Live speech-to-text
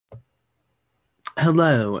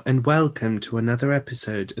Hello, and welcome to another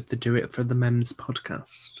episode of the Do It for the Mems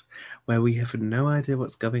podcast, where we have no idea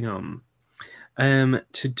what's going on.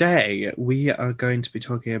 Today, we are going to be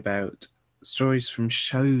talking about stories from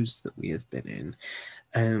shows that we have been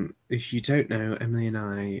in. If you don't know, Emily and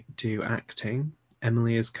I do acting.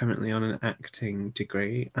 Emily is currently on an acting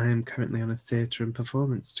degree. I am currently on a theatre and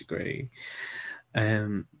performance degree,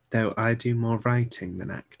 though I do more writing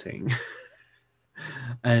than acting.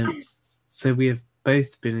 So we have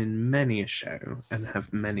both been in many a show and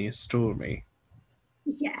have many a story.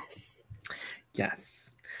 Yes.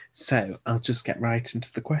 Yes. So I'll just get right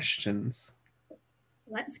into the questions.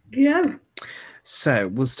 Let's go. So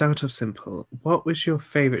we'll start off simple. What was your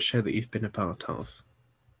favourite show that you've been a part of?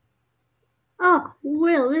 Oh,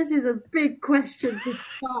 Will, this is a big question to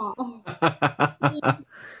start.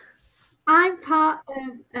 I'm part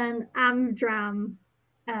of an Amdram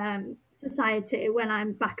society when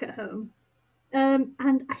I'm back at home. And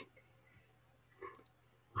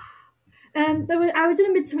I was in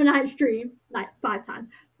a Midsummer Night's Dream like 5 times,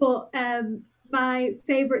 but my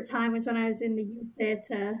favourite time was when I was in the youth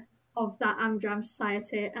theatre of that Amdram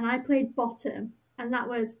society, and I played Bottom, and that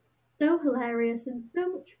was so hilarious and so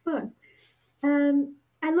much fun.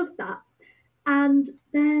 I loved that. And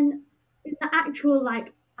then in the actual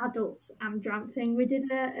like adults Amdram thing, we did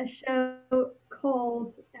a show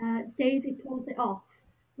called Daisy Pulls It Off,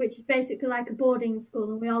 which is basically like a boarding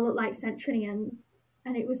school, and we all look like Centurions.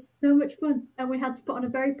 And it was so much fun. And we had to put on a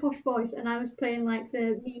very posh voice, and I was playing like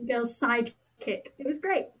the Mean Girls sidekick. It was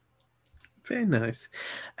great. Very nice.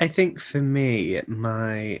 I think for me,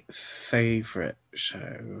 my favourite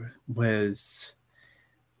show was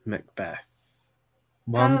Macbeth.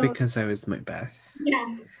 One, Oh, because I was Macbeth,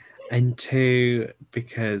 yeah. and two,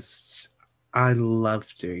 because I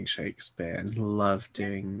love doing Shakespeare and love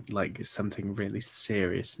doing like something really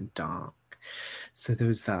serious and dark. So there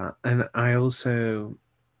was that. And I also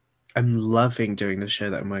am loving doing the show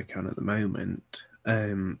that I'm working on at the moment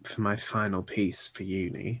for my final piece for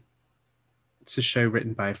uni. It's a show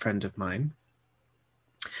written by a friend of mine.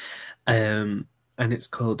 And it's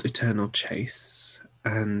called Eternal Chase.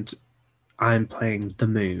 And I'm playing the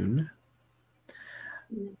moon.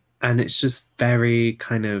 And it's just very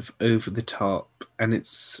kind of over the top. And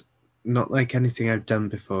it's not like anything I've done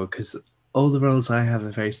before because all the roles I have are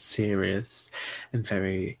very serious and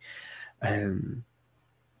very um,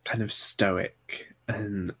 kind of stoic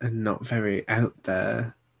and not very out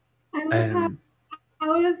there. I love how Um,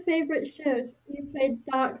 our favourite shows, you played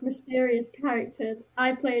dark, mysterious characters.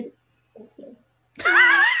 I played Bottom.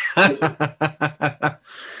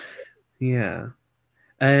 yeah.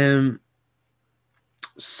 Um,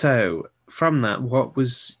 so from that, what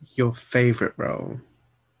was your favorite role?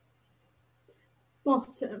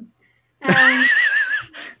 Bottom. Um,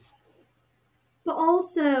 but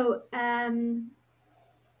also, I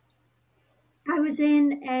was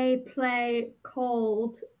in a play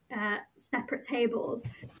called Separate Tables,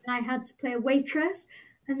 and I had to play a waitress,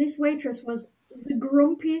 and this waitress was the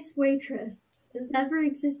grumpiest waitress that's ever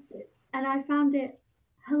existed, and I found it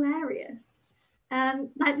hilarious.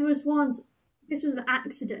 Like there was once, this was an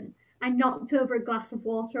accident. I knocked over a glass of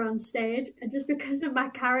water on stage, and just because of my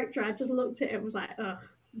character, I just looked at it and was like, "Ugh,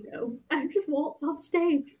 no!" I just walked off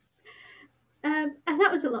stage, and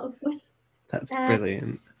that was a lot of fun. That's Uh,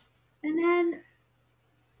 brilliant. and then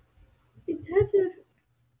in terms of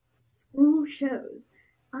school shows,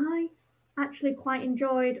 I actually quite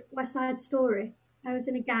enjoyed West Side Story. I was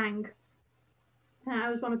in a gang. I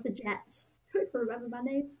was one of the Jets. I don't remember my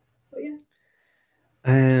name, but yeah.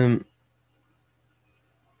 Um,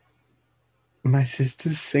 my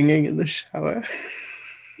sister's singing in the shower.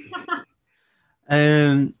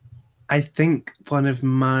 Um, I think one of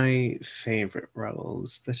my favorite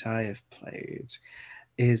roles that I have played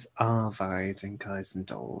is Arvide in Guys and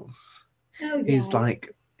Dolls. Oh He's yeah.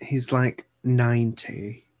 like he's like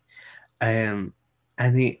 90. And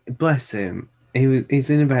he bless him, he's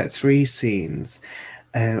in about three scenes.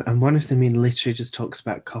 And one of them he literally just talks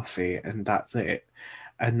about coffee and that's it.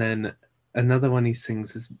 And then another one he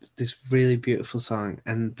sings is this really beautiful song,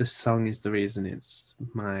 and the song is the reason it's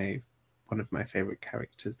my one of my favorite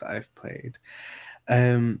characters that I've played.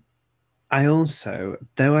 Um, I also,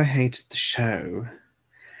 though I hated the show,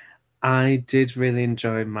 I did really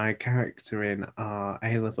enjoy my character in our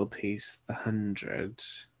A level piece, The Hundred.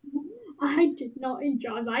 I did not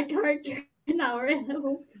enjoy my character in our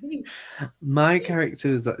level. My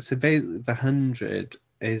character is so basically The Hundred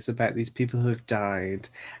is about these people who have died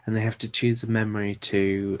and they have to choose a memory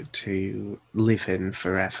to live in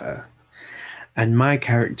forever. And my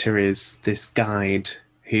character is this guide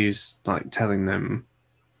who's like telling them,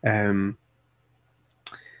 um,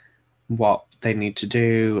 what they need to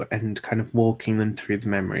do and kind of walking them through the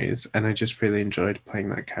memories. And I just really enjoyed playing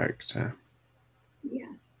that character.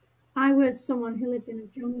 Yeah. I was someone who lived in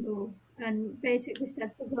a jungle and basically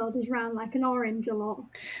said the world is round like an orange a lot.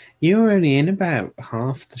 You were only in about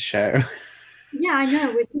half the show. Yeah, I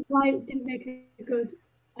know, which is why it didn't make a good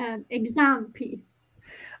exam piece.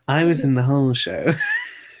 I was in the whole show.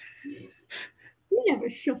 You never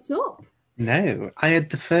shut up. No, I had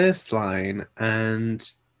the first line and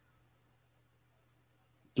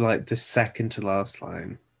like the second to last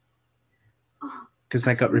line Oh, because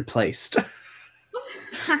I got replaced.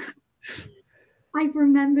 I've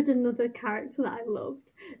remembered another character that I loved.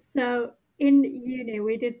 So in uni,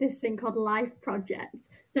 we did this thing called Life Project.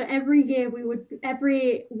 So every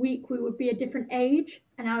week we would be a different age,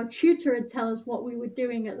 and our tutor would tell us what we were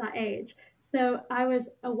doing at that age. So I was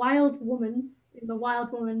a wild woman in the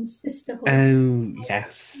Wild Woman Sisterhood. Oh, I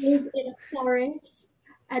yes. lived in a forest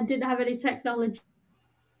and didn't have any technology.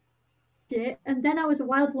 And then I was a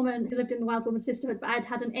wild woman who lived in the Wild Woman Sisterhood, but I'd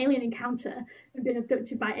had an alien encounter and been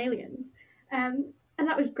abducted by aliens. And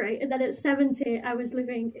that was great. And then at 70, I was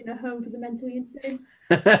living in a home for the mentally insane.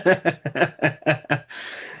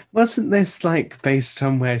 Wasn't this like based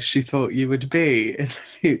on where she thought you would be in the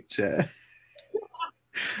future?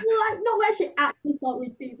 Well, like, not where she actually thought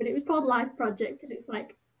we'd be, but it was called Life Project because it's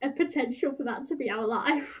like a potential for that to be our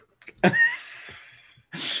life.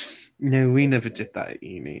 No, we never did that at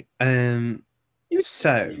uni.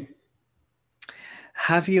 So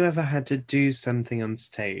have you ever had to do something on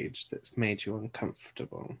stage that's made you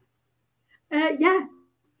uncomfortable? Yeah,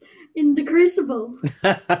 in the Crucible.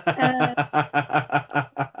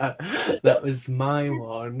 That was my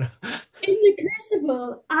one. In the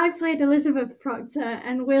Crucible, I played Elizabeth Proctor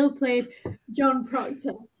and Will played John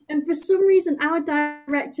Proctor. And for some reason, our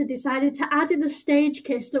director decided to add in a stage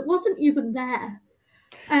kiss that wasn't even there.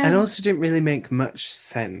 And Um, also didn't really make much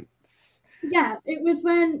sense. yeah, it was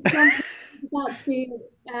when John Proctor was about to be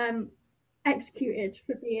executed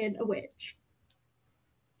for being a witch.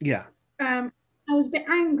 Yeah. I was a bit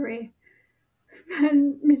angry,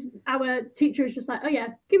 and our teacher was just like, "Oh yeah,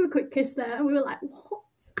 give a quick kiss there," and we were like, "What?"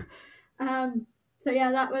 So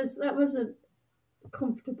yeah, that was a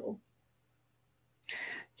comfortable.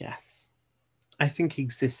 Yes. I think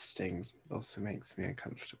existing also makes me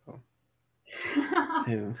uncomfortable.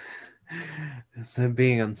 So, so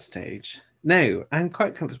being on stage. No, I'm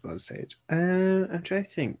quite comfortable on stage. I'm trying to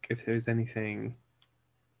think if there was anything.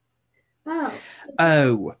 Oh,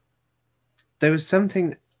 Oh, there was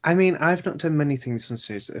something. I mean, I've not done many things on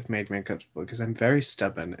stage that have made me uncomfortable because I'm very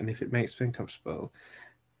stubborn, and if it makes me uncomfortable,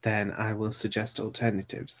 then I will suggest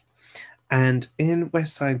alternatives. And in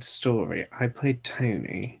West Side Story, I played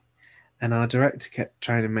Tony, and our director kept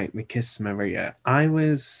trying to make me kiss Maria. I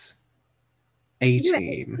was you were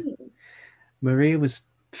 18, 18. Maria was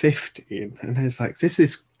 15, and I was like, this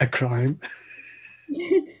is a crime.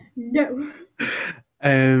 No.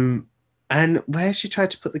 Um, and where she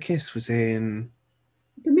tried to put the kiss was in.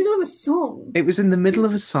 The middle of a song. It was in the middle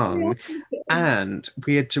of a song, and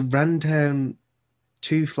we had to run down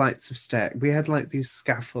two flights of stairs. We had like these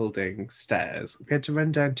scaffolding stairs. We had to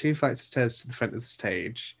run down two flights of stairs to the front of the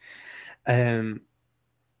stage. Um,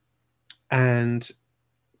 and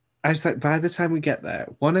I was like, by the time we get there,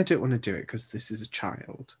 one, I don't want to do it because this is a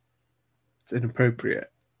child. It's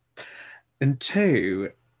inappropriate. And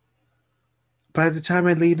two, by the time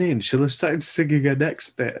I lean in, she'll have started singing her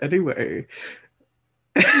next bit anyway.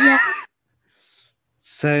 Yeah,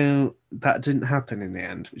 So that didn't happen in the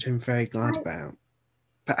end, which I'm very glad I about.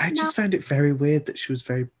 But I now just found it very weird that she was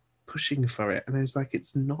very pushing for it. And I was like,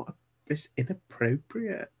 it's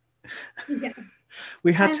inappropriate. yeah.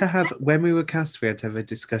 We had Um, to have, when we were cast, we had to have a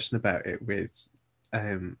discussion about it with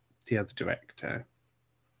the other director.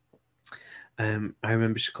 I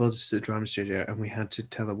remember she called us to the drama studio and we had to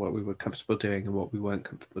tell her what we were comfortable doing and what we weren't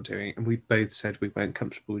comfortable doing. And we both said we weren't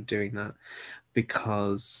comfortable with doing that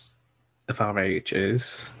because of our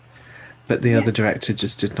ages. But the yeah. other director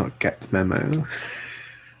just did not get the memo.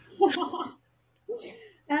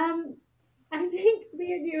 um, I think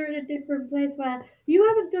me and you are in a different place where you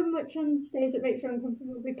haven't done much on stage that makes you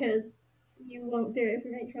uncomfortable because you won't do it if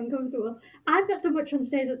it makes you uncomfortable. I've not done much on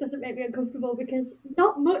stage that doesn't make me uncomfortable because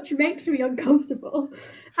not much makes me uncomfortable.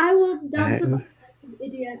 I will dance about Oh. like an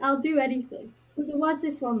idiot. I'll do anything. But there was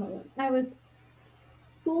this one moment. I was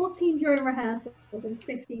 14 during rehearsals and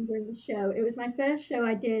 15 during the show. It was my first show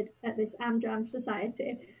I did at this Amjam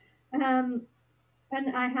Society. Um,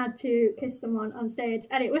 and I had to kiss someone on stage,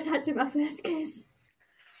 and it was actually my first kiss.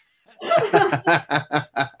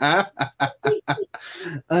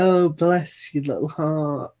 Oh, bless you, little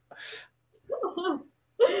heart.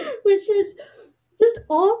 which was just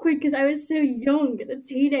awkward because I was so young and a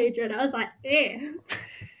teenager, and I was like, eh.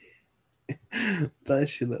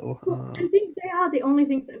 Bless your little I heart. think they are the only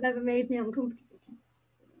things that have ever made me uncomfortable.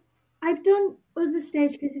 I've done other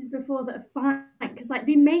stage kisses before that are fine because like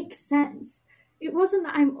they make sense. It wasn't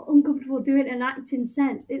that I'm uncomfortable doing an acting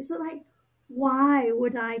sense. It's that, like, why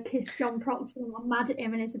would I kiss John Proctor when I'm mad at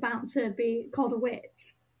him and it's about to be called a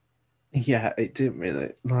witch? Yeah, it didn't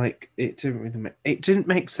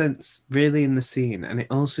make sense really in the scene, and it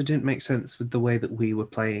also didn't make sense with the way that we were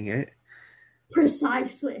playing it.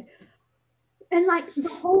 Precisely. And like the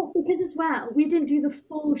whole, because as well, we didn't do the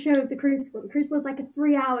full show of the Crucible. The Crucible was like a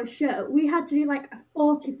 3 hour show. We had to do like a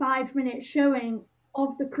 45-minute showing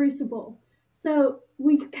of the Crucible. So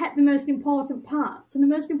we kept the most important parts. And the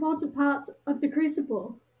most important part of the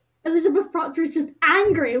Crucible, Elizabeth Proctor is just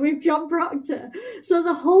angry with John Proctor. So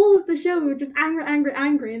the whole of the show, we were just angry, angry,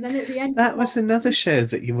 angry. And then at the end, That was another show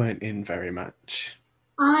that you weren't in very much.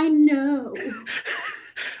 I know.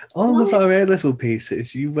 All of Like, our A-level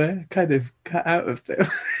pieces, you were kind of cut out of them.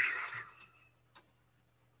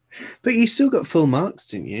 But you still got full marks,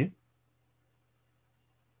 didn't you?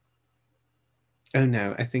 Oh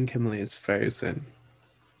no, I think Emily is frozen.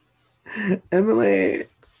 Emily!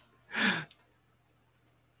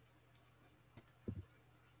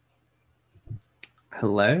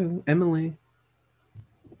 Hello, Emily.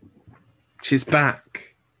 She's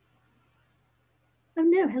back. oh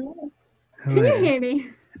no, hello. Can you Hello. hear me?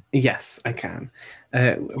 Yes, I can.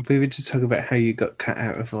 We were just talking about how you got cut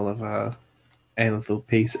out of all of our A-level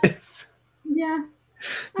pieces. Yeah.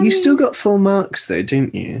 You still got full marks though,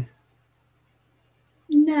 didn't you?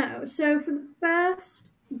 No. So for the first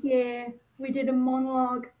year, we did a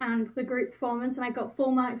monologue and the group performance, and I got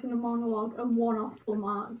full marks in the monologue and one off full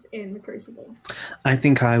marks in the Crucible. I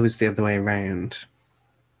think I was the other way around.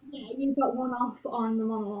 Yeah, you got one off on the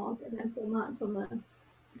monologue and then full marks on the.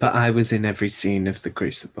 But I was in every scene of the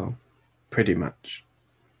Crucible, pretty much.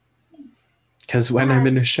 Because when I'm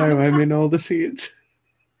in a show, I'm in all the scenes.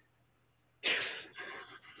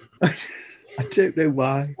 I don't know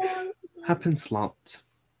why. Happens a lot.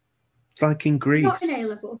 It's like in Greece. Not in A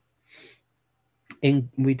level.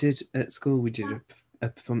 We did at school. We did a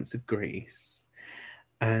performance of Greece,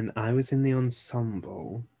 and I was in the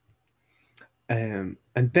ensemble. And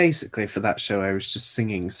basically, for that show, I was just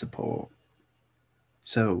singing support.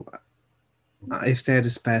 So, if they had a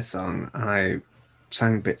spare song, I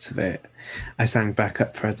sang bits of it. I sang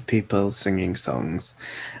backup for other people singing songs.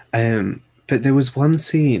 But there was one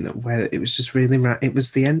scene where it was just really it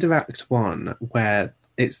was the end of Act One, where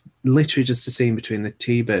it's literally just a scene between the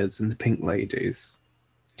T-Birds and the Pink Ladies,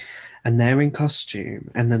 and they're in costume,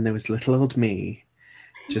 and then there was little old me,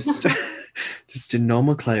 just just in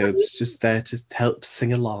normal clothes, just there to help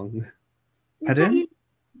sing along. Pardon?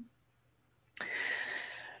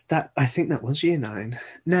 That I think that was year 9.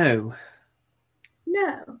 No.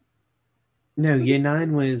 No, year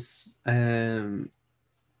 9 was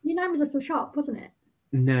Year 9 was Little Shop, wasn't it?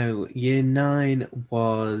 no, year 9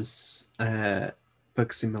 was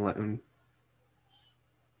Bugsy Malone.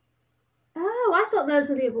 Oh, I thought those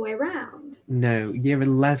were the other way around. No, year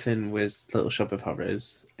 11 was Little Shop of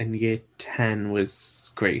Horrors, and year 10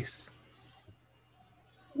 was Grease.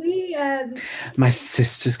 My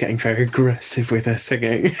sister's getting very aggressive with her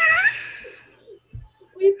singing.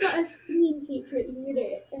 We've got a singing teacher at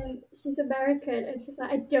uni, and she's American, and she's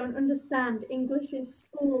like, I don't understand English's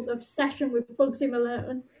school's obsession with Bugsy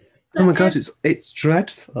Malone. Oh my god, it's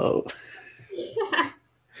dreadful. Yeah.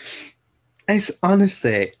 It's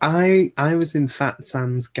honestly, I was in Fat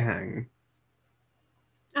Sam's gang.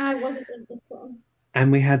 I wasn't in this one. And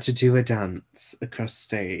we had to do a dance across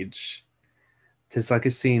stage. There's like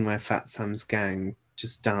a scene where Fat Sam's gang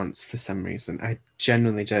just dance for some reason. I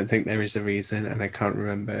genuinely don't think there is a reason, and I can't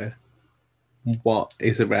remember what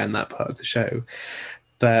is around that part of the show.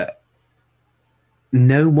 But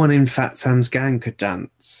no one in Fat Sam's gang could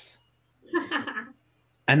dance.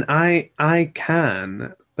 And I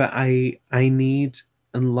can, but I need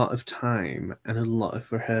a lot of time and a lot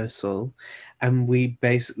of rehearsal, and we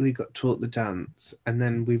basically got taught the dance and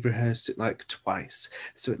then we rehearsed it like twice,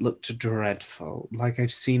 so it looked dreadful. Like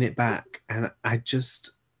I've seen it back and I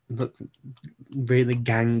just look really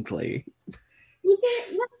gangly. Was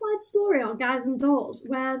it West Side Story or Guys and Dolls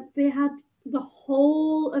where they had the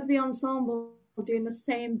whole of the ensemble doing the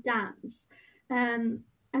same dance, and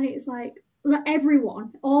it's like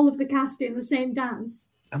everyone, all of the cast doing the same dance?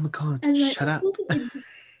 Oh my god, And like, shut up.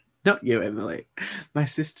 Not you, Emily. My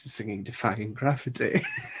sister's singing Defying Gravity.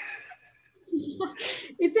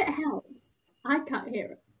 If it helps, I can't hear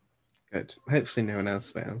it. Good. Hopefully no one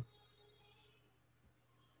else will.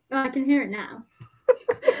 Oh, I can hear it now.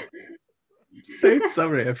 So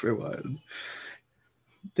sorry, everyone.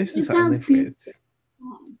 This It is what I sounds live with. beautiful.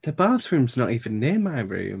 The bathroom's not even near my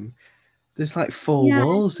room. There's like four Yeah,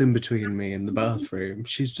 walls in between me and the bathroom.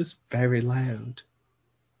 She's just very loud.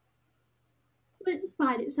 but it's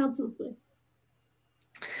fine. It sounds lovely.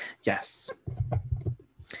 Yes.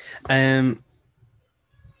 Um,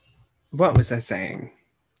 what was I saying?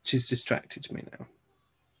 She's distracted me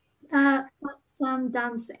now. That's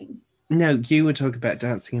dancing. No, you were talking about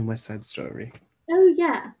dancing in West Side Story. Oh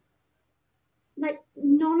yeah, like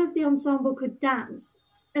none of the ensemble could dance,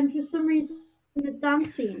 and for some reason the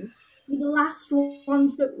dance scenes were the last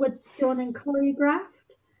ones that were done and choreographed,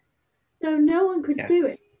 so no one could do it.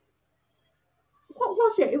 Yes. What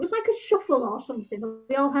was it? It was like a shuffle or something.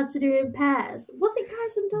 We all had to do it in pairs. Was it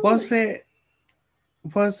Guys and Was Dolly? it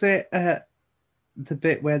the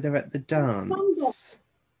bit where they're at the Mamba. dance?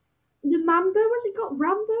 The Mamba, was it called?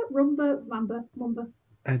 Ramba? Rumba? Mamba? Mamba?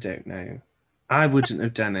 I don't know. I wouldn't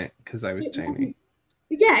have done it because I was It tiny. wasn't.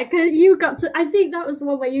 Yeah, because you got to, I think that was the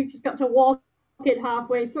one where you just got to walk it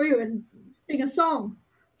halfway through and sing a song.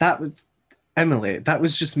 That was Emily. That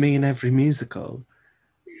was just me in every musical.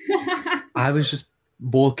 I was just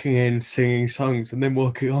walking in, singing songs, and then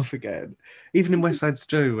walking off again. Even in West Side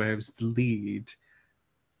Story, where I was the lead,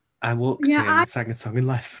 I walked Yeah, in, sang a song, and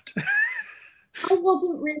left. I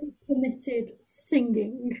wasn't really permitted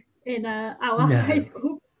singing in our high No.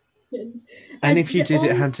 school productions. And And if you did,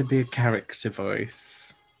 it had to be a character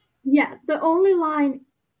voice. the only line,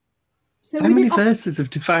 so How we many did, verses of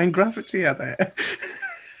Defying Gravity are there?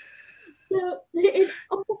 so in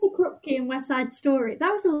Officer Krupke in West Side Story,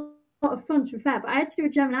 that was a lot of fun to be fair, but I had to do a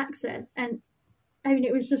German accent, and I mean,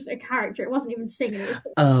 it was just a character. It wasn't even singing. It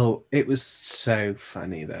was Oh, it was so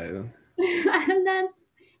funny though. and then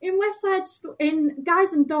in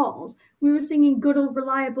Guys and Dolls, we were singing "Good Old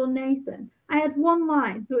Reliable Nathan." I had one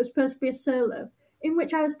line that was supposed to be a solo, in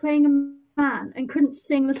which I was playing a man and couldn't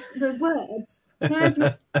sing the words. And I had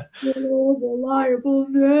to "Good Old Reliable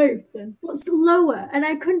Nathan," but slower, and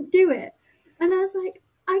I couldn't do it. And I was like,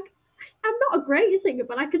 I'm not a great singer,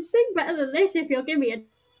 but I can sing better than this if you'll give me a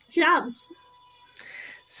chance.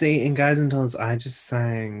 See, in Guys and Dolls, I just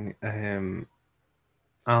sang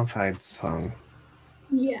Alphard's song,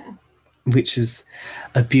 Yeah, which is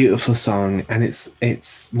a beautiful song, and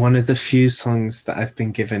it's one of the few songs that I've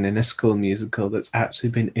been given in a school musical that's actually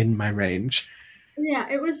been in my range. yeah,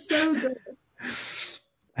 it was so good.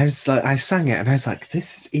 I sang it, and I was like,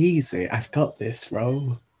 "This is easy. I've got this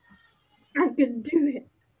role." I can do it.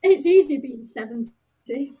 It's easy being 70.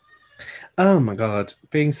 Oh my god,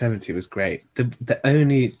 being 70 was great. The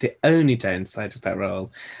only downside of that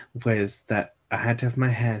role was that I had to have my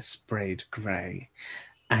hair sprayed grey,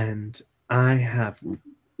 and I have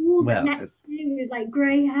All that well, next thing with like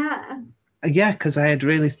grey hair. yeah, because I had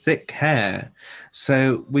really thick hair,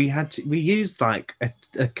 so we used like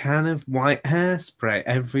a can of white hairspray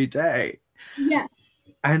every day. Yeah,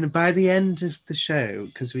 And by the end of the show,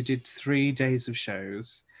 because we did 3 days of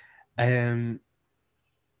shows, um,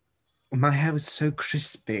 my hair was so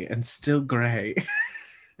crispy and still grey.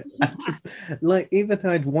 I just like even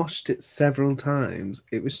though I'd washed it several times,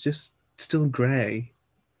 it was just still grey.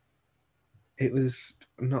 It was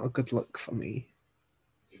not a good look for me.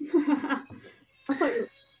 I thought you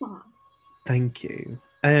were fine. Thank you.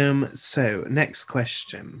 So next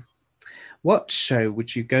question. What show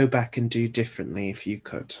would you go back and do differently if you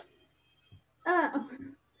could? Uh,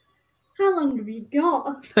 how long have you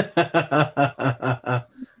got?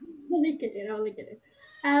 Oh Only kidding, only kidding.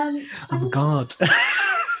 my god.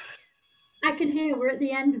 I can hear we're at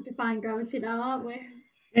the end of Defying Gravity now, aren't we?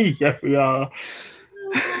 Yeah, we are.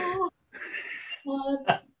 Oh,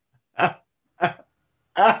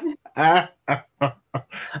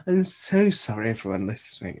 I'm so sorry, everyone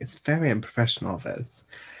listening. It's very unprofessional of us.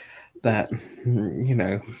 That, you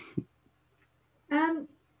know.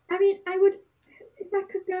 I mean, I would, if I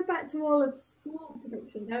could go back to all of school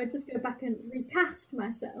productions, I would just go back and recast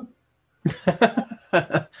myself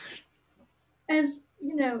as,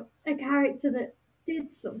 a character that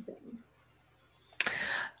did something.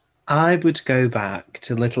 I would go back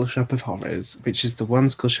to Little Shop of Horrors, which is the one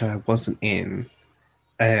school show I wasn't in,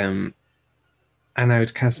 um, and I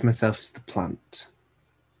would cast myself as the plant.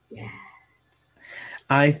 Yeah.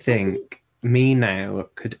 I I think, think me now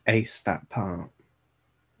could ace that part.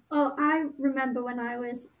 oh, I remember when I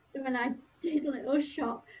did Little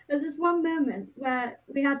Shop, there was one moment where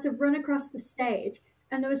we had to run across the stage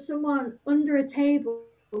and there was someone under a table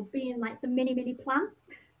being like the mini plant,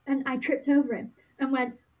 and I tripped over him and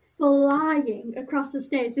went flying across the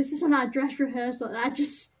stage. This was on our dress rehearsal, and I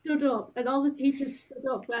just stood up, and all the teachers stood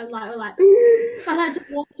up and were like, and I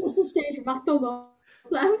just walked across the stage with my thumb up.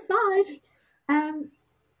 Like, I'm fine. In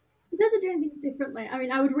terms of doing things differently, I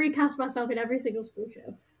mean, I would recast myself in every single school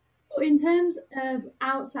show. But in terms of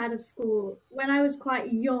outside of school, when I was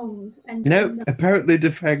quite young and No, apparently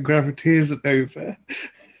Defying Gravity isn't over.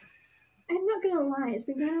 I'm not gonna lie, it's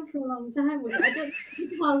been going on for a long time. I don't know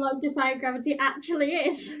how long Defying Gravity actually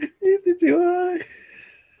is. Neither do I.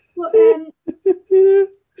 But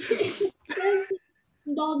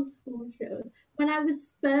non-school shows, when I was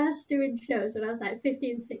first doing shows when I was like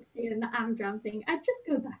 15, 16 and the Amdram thing, I'd just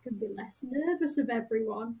go back and be less nervous of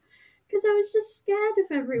everyone because I was just scared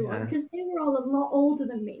of everyone because they were all a lot older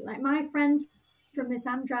than me. Like my friends from this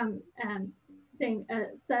Amdram thing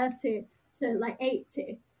at 30 to like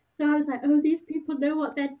 80. So I was like, oh, these people know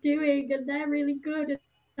what they're doing and they're really good and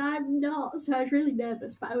I'm not. So I was really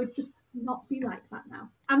nervous, but I would just not be like that now.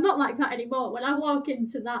 I'm not like that anymore. When I walk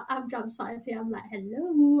into that Amdram Society, I'm like,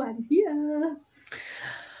 hello, I'm here.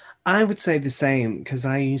 I would say the same because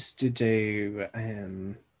I used to do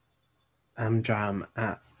Amdram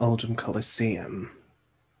at Oldham Coliseum,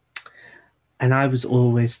 and I was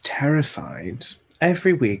always terrified.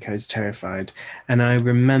 Every week I was terrified, and I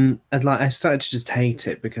remember, like, I started to just hate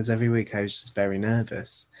it because every week I was just very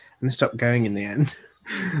nervous, and I stopped going in the end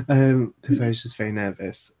because I was just very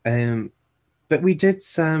nervous. But we did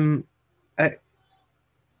some at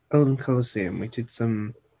Oldham Coliseum. We did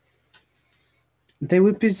some. They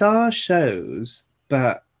were bizarre shows,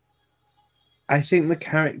 but I think the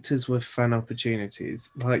characters were fun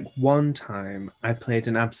opportunities. Like one time, I played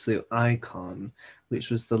an absolute icon,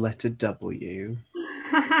 which was the letter W.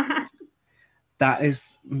 That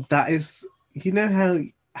is, you know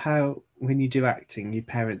how when you do acting, your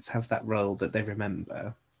parents have that role that they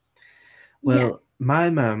remember. Well,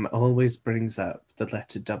 my mum always brings up the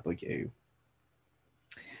letter W,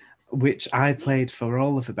 which I played for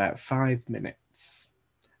all of about 5 minutes.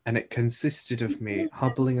 And it consisted of me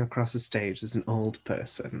hobbling across a stage as an old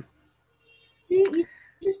person. See, you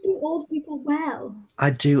just do old people well. I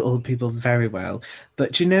do old people very well.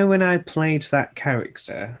 But do you know when I played that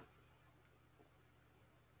character?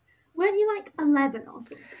 Weren't you like 11 or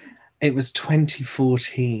something? It was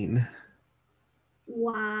 2014.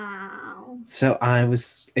 Wow. So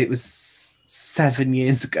it was 7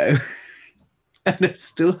 years ago. And I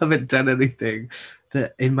still haven't done anything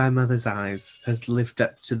that, in my mother's eyes, has lived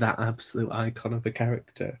up to that absolute icon of a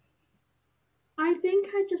character. I think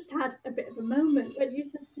I just had a bit of a moment when you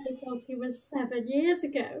said 2014 was 7 years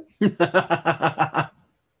ago. Yeah,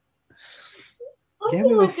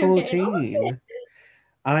 we were 14.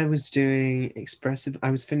 I was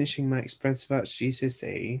finishing my expressive arts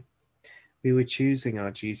GCSE. We were choosing our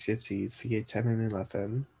GCSEs for year 10 and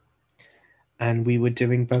 11. And we were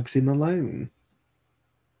doing Bugsy Malone.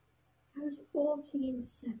 I was 14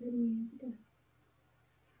 7 years ago.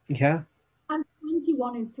 Yeah. I'm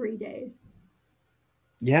 21 in 3 days.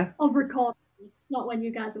 Yeah. Of recording. It's not when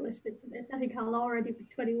you guys are listening to this. I think I'll already be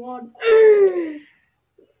 21.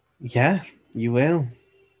 Yeah, you will.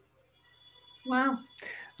 Wow.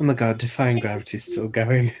 Oh my god, Defying Gravity is still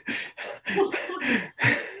going.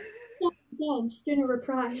 I'm just doing a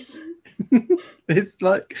reprise. It's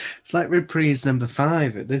like reprise number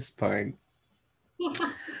 5 at this point.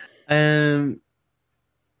 I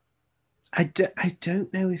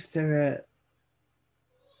don't know if there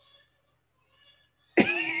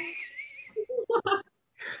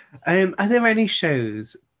are there any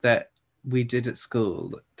shows that we did at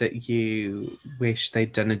school that you wish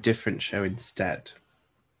they'd done a different show instead?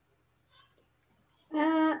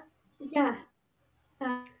 Yeah.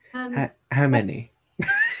 How many? To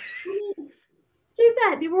be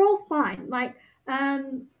fair, they were all fine. Like,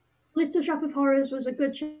 Little Shop of Horrors was a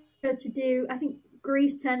good show to do. I think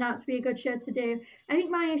Grease turned out to be a good show to do. I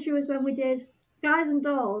think my issue was when we did Guys and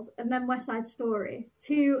Dolls and then West Side Story,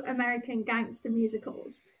 2 American gangster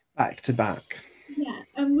musicals. Back to back. Yeah,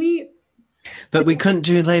 and we couldn't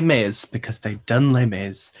do Les Mis because they'd done Les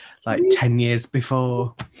Mis like 10 years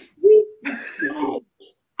before.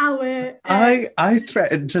 I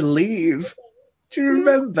threatened to leave. Do you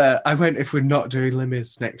remember? I went, if we're not doing Les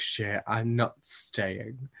Mis next year, I'm not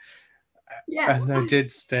staying. Yeah. And I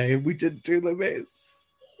did stay, and we didn't do Les Mis.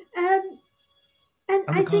 And oh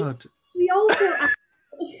I God. think we also...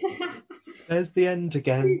 There's the end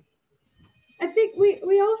again. I think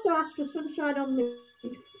we also asked for Sunshine on Leaf,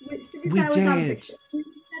 which to be fair was ambitious. We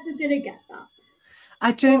never did get that.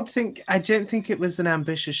 I don't think it was an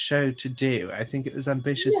ambitious show to do. I think it was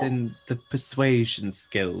ambitious in the persuasion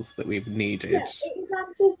skills that we needed. Yeah, it was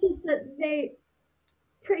ambitious that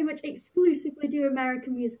pretty much exclusively do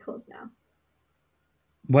American musicals now.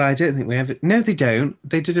 Well, I don't think we ever. No, they don't.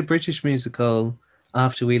 They did a British musical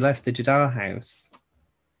after we left. They did Our House,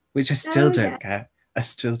 which I still Oh yeah, don't get. I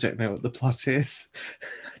still don't know what the plot is.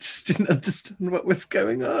 I just didn't understand what was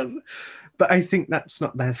going on. But I think that's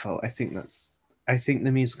not their fault. I think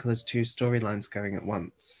the musical has two storylines going at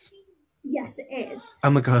once. yes, it is. Oh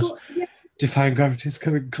my god, But yeah, Defying Gravity is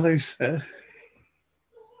coming closer.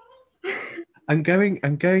 I'm going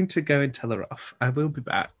to go and tell her off. I will be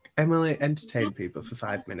back. Emily, entertain people for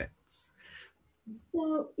 5 minutes.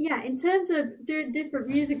 so yeah, in terms of doing different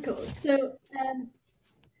musicals, so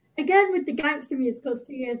again with the gangster musicals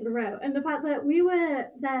 2 years in a row, and the fact that we were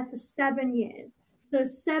there for 7 years, so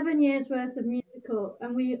 7 years worth of musical,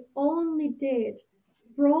 and we only did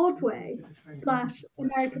Broadway slash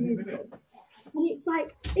American musical, and it's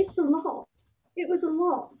like it's a lot. It was a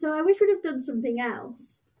lot. So I wish we'd have done something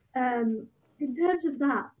else. In terms of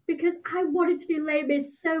that, because I wanted to do Les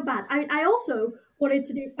Mis so bad. I also wanted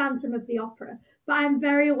to do Phantom of the Opera, but I'm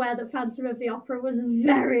very aware that Phantom of the Opera was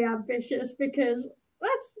very ambitious because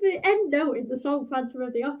that's the end note in the song Phantom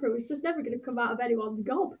of the Opera was just never going to come out of anyone's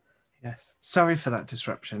gob. Yes. Sorry for that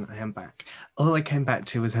disruption. I am back. All I came back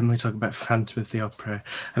to was Emily talking about Phantom of the Opera,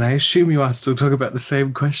 and I assume you are still talking about the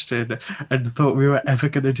same question and thought we were ever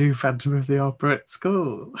going to do Phantom of the Opera at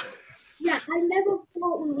school. Yeah, I never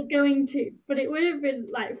thought we were going to, but it would have been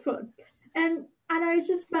like fun. And I was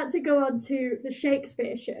just about to go on to the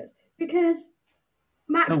Shakespeare shows because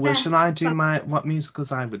Oh, well, Macbeth. shall I do my what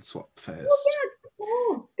musicals I would swap Oh first? yeah, of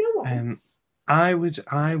course, go on. Um, I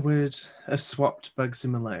would have swapped Bugsy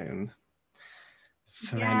Malone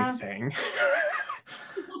for Yeah, anything.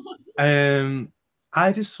 um,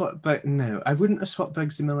 I just swapped, but no, I wouldn't have swapped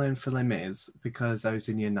Bugsy Malone for Les Mis because I was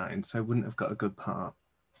in year 9, so I wouldn't have got a good part.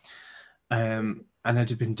 And I'd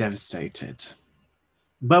have been devastated.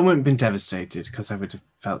 But I wouldn't have been devastated because I would have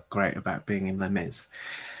felt great about being in Les Mis.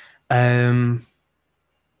 Um,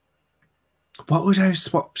 what would I have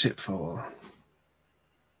swapped it for?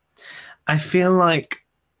 I feel like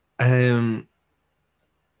um,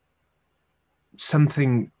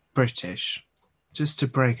 something British, just to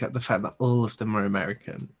break up the fact that all of them are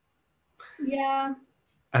American. yeah.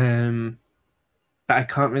 Um, but I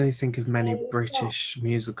can't really think of many Well, British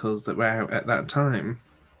musicals that were out at that time.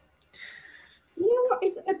 you know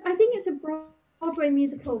what? I think it's a Broadway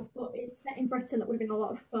musical, but it's set in Britain. That would have been a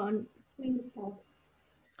lot of fun. Sweeney Todd.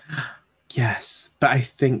 Yes, but I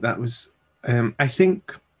think that was, I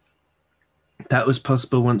think that was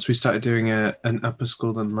possible once we started doing an upper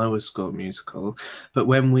school and lower school musical. But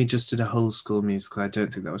when we just did a whole school musical, I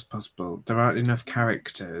don't think that was possible. There aren't enough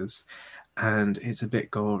characters and it's a bit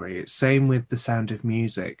gory. It's same with The Sound of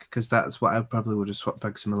Music, because that's what I probably would have swapped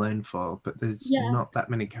Bugsy Malone for, but there's Yeah, not that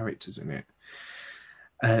many characters in it.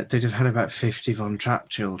 They'd have had about 50 Von Trapp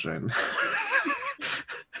children.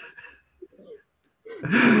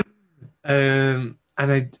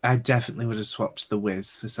 And I definitely would have swapped The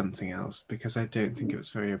Wiz for something else because I don't think it was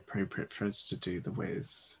very appropriate for us to do The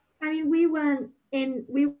Wiz. I mean, we weren't in.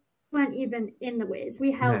 We weren't even in the Wiz.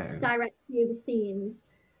 We helped No. direct through the scenes.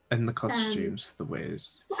 And the Um, costumes for The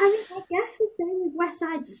Wiz. but I mean, I guess the same with West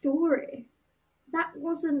Side Story. That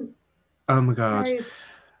wasn't Oh my god. very.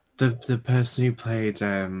 The person who played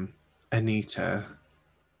Anita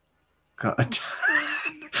got a tan.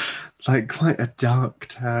 Like quite a dark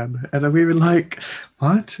tan. And we were like,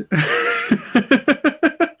 what?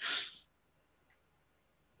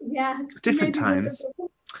 Yeah, Different maybe would times.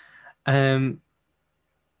 Um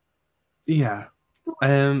yeah.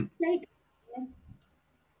 have. Um Jake,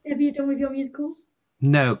 have you done with your musicals?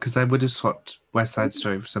 no, because I would have swapped West Side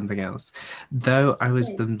Story for something else. Though I was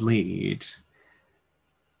Wait, the lead,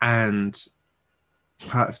 and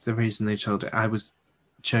part of the reason they told it,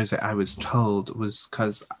 chose it, I was told, was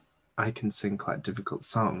because I can sing quite difficult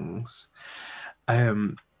songs.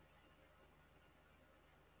 Um,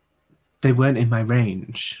 they weren't in my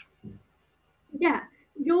range. yeah,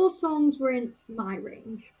 your songs were in my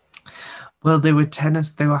range. Well, they were tenor.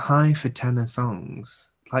 They were high for tenor songs.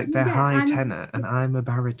 Like they're Yeah, high I'm. tenor, and I'm a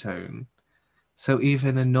baritone. So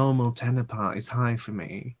even a normal tenor part is high for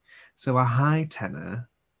me. So a high tenor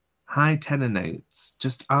notes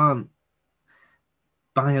just aren't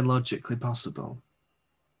biologically possible.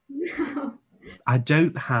 I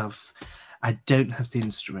don't have I don't have the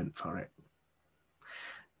instrument for it.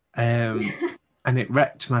 Um and it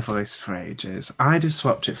wrecked my voice for ages. I'd have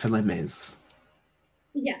swapped it for Les Mis.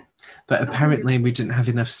 Yeah, But 100. apparently we didn't have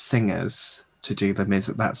enough singers to do Les Mis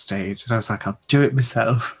at that stage. And I was like, I'll do it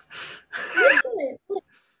myself. Literally,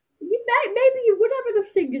 like, maybe you would have enough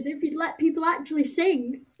singers if you'd let people actually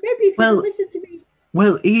sing. Maybe if you'd Well, listen to me.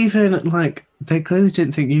 Well, even like they clearly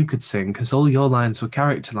didn't think you could sing because all your lines were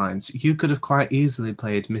character lines. You could have quite easily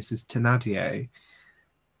played Mrs. Thénardier.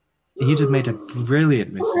 You'd have made a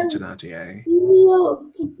brilliant Mrs. I Thénardier. love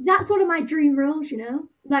that's one of my dream roles, you know.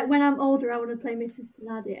 Like when I'm older, I want to play Mrs.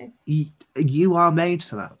 Thenardier. You are made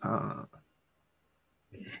for that part.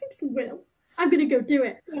 Thanks, Will. I'm gonna go do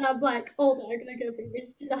it when I'm like older. I'm gonna go be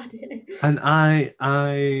Mrs. Thenardier. And I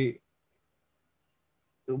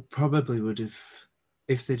probably would have,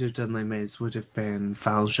 if they'd have done Les Mis, would have been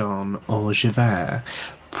Valjean or Javert.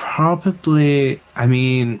 Probably, I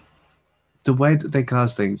mean, the way that they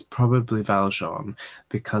cast things, probably Valjean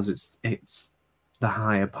because it's the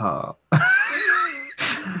higher part.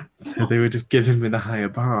 So they would have given me the higher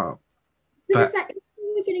part. To be But fair, if they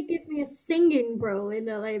were gonna give me a singing role in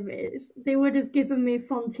the Les Mis, they would have given me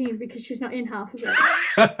Fontaine because she's not in half of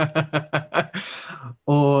it.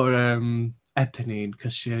 or Eponine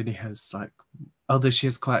because she only has like, although she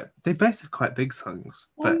has quite, they both have quite big songs.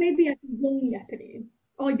 Or But maybe a young Eponine.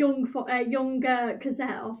 Or young for younger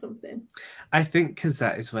Cosette or something. I think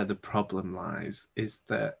Cosette is where the problem lies. Is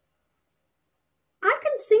that, I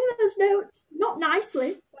can sing those notes, not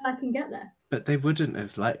nicely, but I can get there. but they wouldn't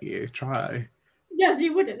have let you try. Yes,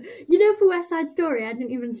 you wouldn't. You know, for West Side Story, I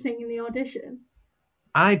didn't even sing in the audition.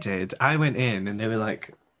 I did. I went in and they were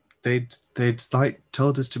like, they'd like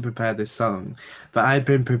told us to prepare this song, but I'd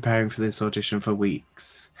been preparing for this audition for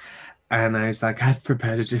weeks, and I was like, I've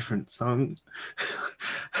prepared a different song.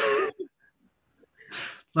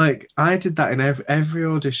 Like I did that in every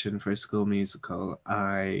audition for a school musical.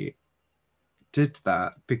 I did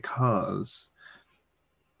that because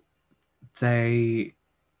they,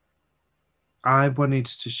 I wanted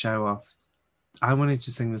to show off. I wanted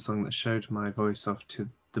to sing the song that showed my voice off to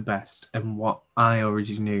the best and what I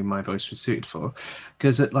already knew my voice was suited for.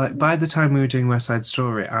 Because like by the time we were doing West Side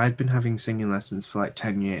Story, I'd been having singing lessons for like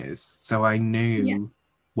 10 years. So I Yeah. knew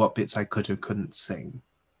what bits I could or couldn't sing.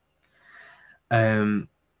 Um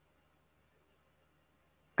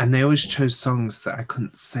and they always chose songs that I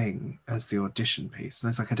couldn't sing as the audition piece. And I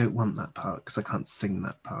was like, I don't want that part because I can't sing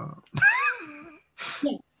that part.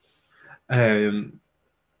 Yeah. um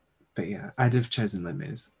But yeah, I'd have chosen Les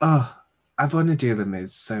Mis. Oh, I want to do Les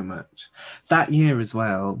Mis so much. That year as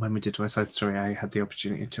well, when we did West Side Story, I had the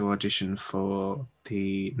opportunity to audition for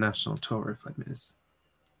the national tour of Les Mis,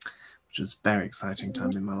 which was a very exciting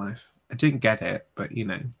time in my life. I didn't get it, but you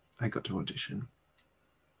know, I got to audition.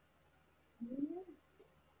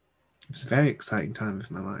 It was a very exciting time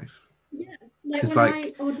of my life. Yeah. Like Because, when I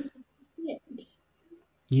like, auditioned for Six.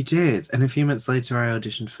 you did. And a few months later, I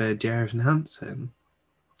auditioned for Dear Evan Hansen.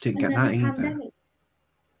 Didn't And get then the that either. pandemic.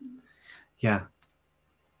 Yeah.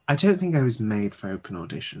 I don't think I was made for open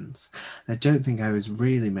auditions. I don't think I was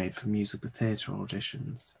really made for musical theatre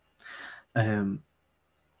auditions.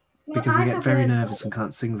 Well, Because I I get have very a nervous and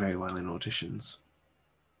can't sing very well in auditions.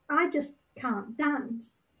 I just can't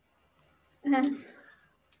dance.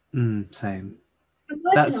 Same. I'm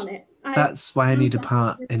working That's on it. that's why I I'm need a sorry.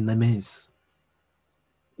 part in Les Mis,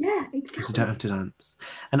 Yeah, because I don't have exactly. to dance.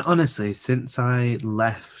 And honestly, since I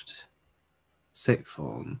left sixth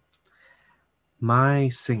form, my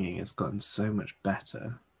singing has gotten so much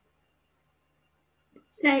better.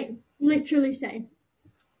 Same. Literally same.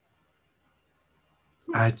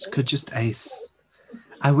 I could just ace.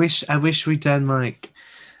 I wish we'd done like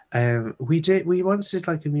we once did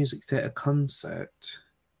like a music theatre concert.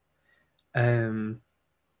 Um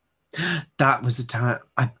that was a time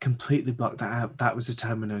I completely blocked that out. That was a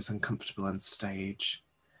time when I was uncomfortable on stage.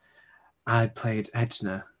 I played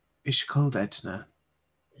Edna. Is she called Edna?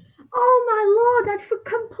 Oh my lord,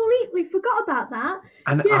 completely forgot about that.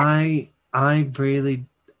 And Yeah, I really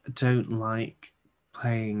don't like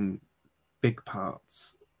playing big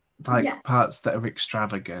parts. Like yeah. parts that are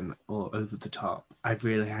extravagant or over the top. I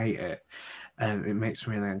really hate it. It makes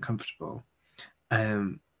me really uncomfortable.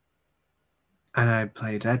 Um and I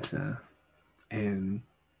played Edna in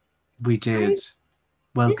we I did This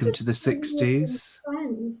Welcome was to the before we were even 60s.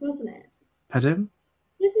 friends, wasn't it? Pardon?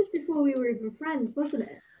 This was before we were even friends, wasn't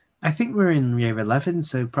it? I think we're in year 11,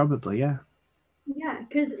 so probably, yeah. Yeah,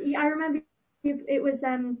 because I remember it was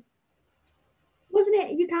wasn't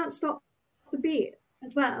it? You can't stop the beat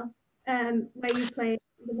as well. Where you played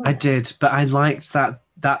the I mother. did, but I liked that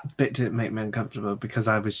bit didn't make me uncomfortable because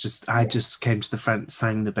I Yeah, just came to the front,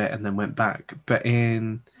 sang the bit, and then went back. But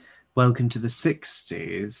in Welcome to the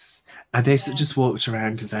 60s, I basically yeah. just walked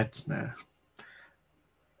around as Edna.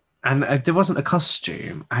 And there wasn't a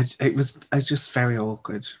costume. I just very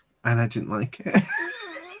awkward, and I didn't like it.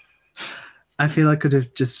 I feel I could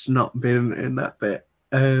have just not been in that bit.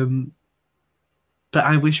 But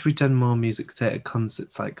I wish we'd done more music theatre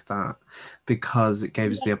concerts like that because it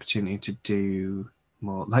gave us the opportunity to do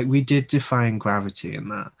more. Like we did Defying Gravity in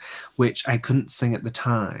that, which I couldn't sing at the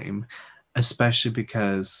time, especially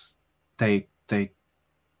because they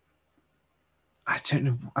I don't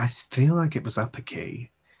know, I feel like it was upper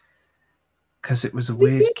key because it was a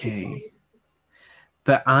We weird did. key.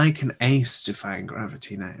 But I can ace Defying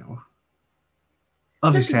Gravity now. So can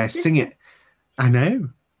Obviously, my I sing sister. it. I know.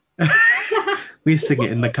 We sing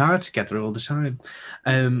it in the car together all the time.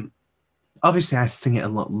 Um, Obviously, I sing it a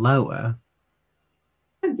lot lower,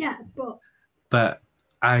 Oh yeah, but but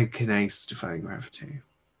I can ace Defying Gravity.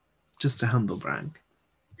 Just a humble brag.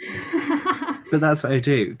 But that's what I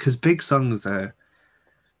do because big songs are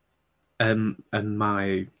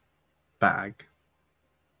my bag.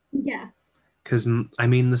 yeah, Because I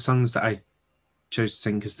mean, the songs that I chose to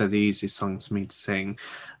sing because they're the easiest songs for me to sing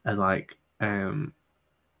are like oh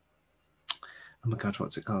my god,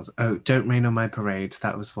 what's it called? Oh, Don't Rain on My Parade.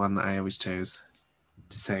 That was one that I always chose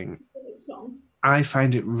to sing. song. I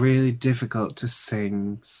find it really difficult to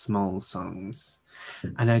sing small songs.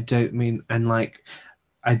 And I don't mean, and like,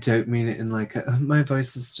 I don't mean it in like, my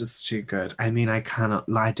voice is just too good. I mean, I cannot,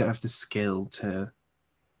 like, I don't have the skill to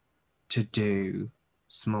do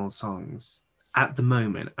small songs. At the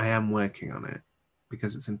moment, I am working on it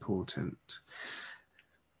because it's important.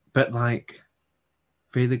 But like,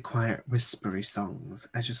 really quiet, whispery songs,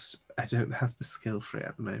 I don't have the skill for it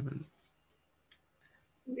at the moment.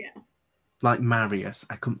 Yeah, Like Marius,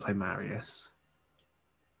 I couldn't play Marius.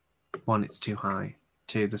 One, it's too high.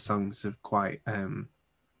 Two, the songs are quite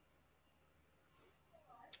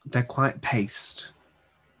they're quite paced.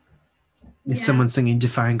 Is yeah. someone singing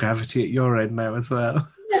Defying Gravity at your end now as well?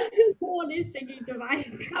 One is singing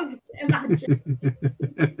Divine Gravity. Imagine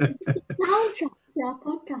soundtrack to our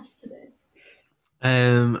podcast today.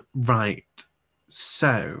 Right.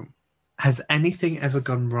 So, has anything ever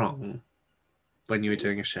gone wrong when you were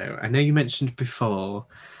doing a show? I know you mentioned before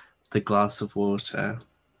the glass of water.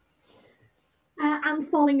 And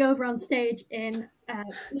falling over on stage in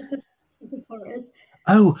Little Horrors.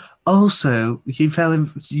 Oh, also, you fell in.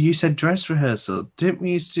 You said dress rehearsal. Didn't we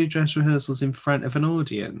used to do dress rehearsals in front of an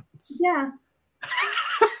audience? Yeah.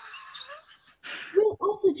 Well,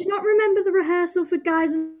 also, do you not remember the rehearsal for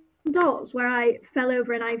Guys and Dolls where I fell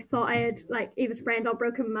over and I thought I had like either sprained or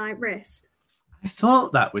broken my wrist? I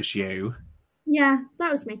thought that was you. Yeah,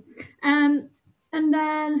 that was me. And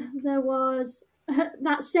then there was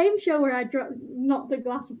that same show where I knocked the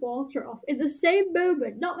glass of water off. In the same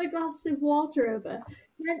moment, knocked the glass of water over,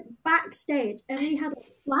 went backstage, and he had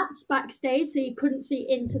flats backstage, so you couldn't see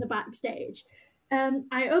into the backstage.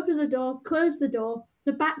 I opened the door, closed the door,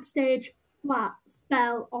 the backstage flat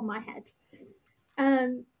fell on my head.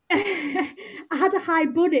 I had a high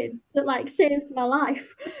budding that like saved my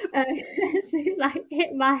life. So it like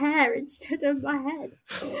hit my hair instead of my head.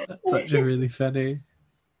 That's actually really funny.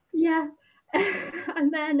 Yeah.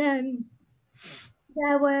 And then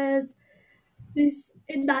there was this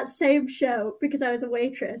in that same show because I was a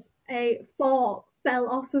waitress. A fork fell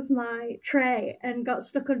off of my tray and got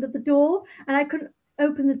stuck under the door, and I couldn't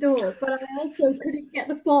open the door, but I also couldn't get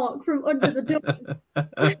the fork from under the door.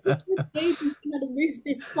 The baby's trying to move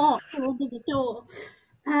this fork from under the door.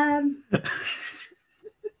 Um,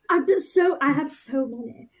 I have so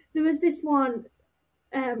many. There was this one.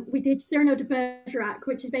 We did Cyrano de Bergerac,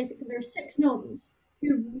 which is basically there are six nuns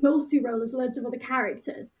who multi-role as loads of other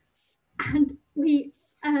characters, and we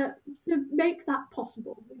to make that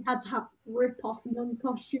possible, we had to have rip-off nun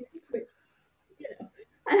costumes, which you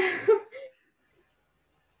know.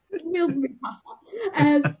 We'll move past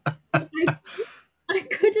that. I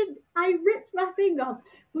couldn't. I ripped my finger off,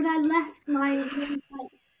 but I left my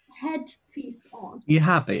like, headpiece on. You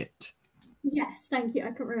have it. Yes, thank you. I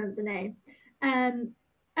can't remember the name. And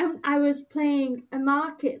I was playing a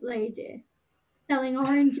market lady selling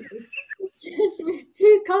oranges, just with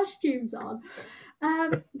two costumes on.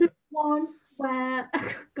 There's one where,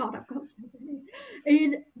 God, I've got so many.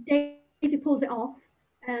 In Daisy pulls it off,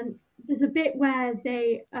 and there's a bit where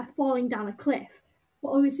they are falling down a cliff. But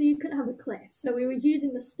obviously, you couldn't have a cliff, so we were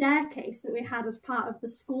using the staircase that we had as part of the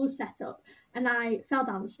school setup, and I fell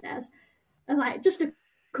down the stairs, and like just a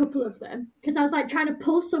couple of them, because I was like trying to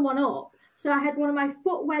pull someone up. So I had one of my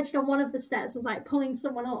foot wedged on one of the stairs. I was like pulling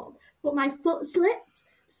someone up, but my foot slipped.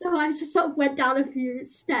 So I just sort of went down a few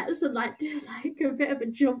steps and like did like a bit of a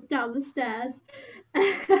jump down the stairs,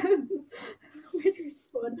 which was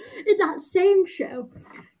fun. In that same show,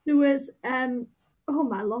 there was oh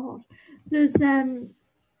my lord, there's a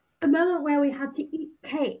moment where we had to eat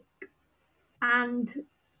cake, and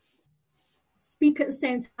speak at the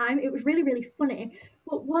same time. It was really, really funny.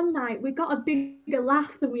 But one night we got a bigger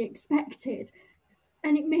laugh than we expected,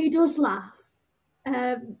 and it made us laugh.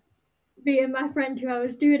 Um, Me and my friend who I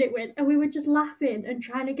was doing it with, and we were just laughing and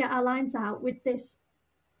trying to get our lines out with this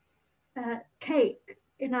cake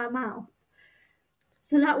in our mouth.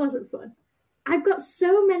 So that wasn't fun. I've got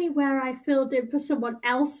so many where I filled in for someone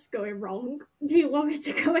else going wrong. Do you want me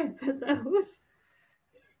to go in for those?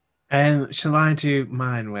 Shall I do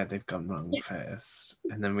mine where they've gone wrong Yeah. first,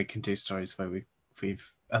 and then we can do stories where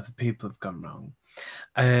we've other people have gone wrong.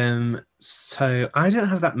 So I don't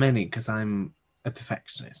have that many because I'm a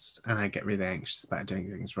perfectionist and I get really anxious about doing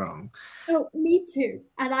things wrong. Oh, me too.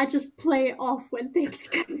 And I just play it off when things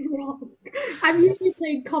go wrong. I'm usually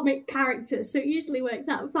playing comic characters, so it usually works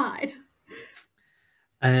out fine.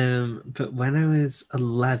 But when I was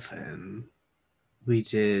 11, we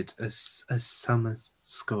did a summer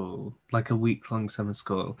school, like a week-long summer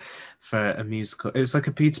school for a musical. It was like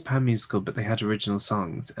a Peter Pan musical, but they had original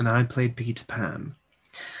songs, and I played Peter Pan.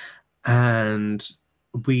 And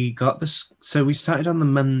we got this, so we started on the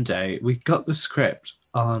Monday. We got the script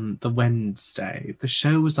on the Wednesday. The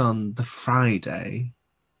show was on the Friday.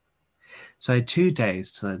 So I had 2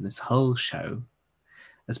 days to learn this whole show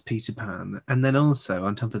as Peter Pan. And then also,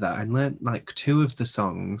 on top of that, I learned like two of the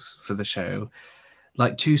songs for the show,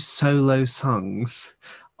 like two solo songs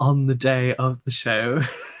on the day of the show.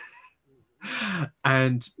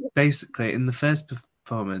 And basically, in the first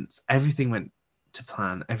performance, everything went to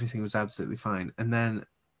plan, everything was absolutely fine. And then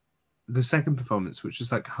the second performance, which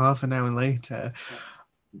was like half an hour later,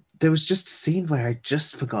 there was just a scene where I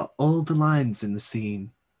just forgot all the lines in the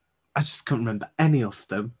scene. I just couldn't remember any of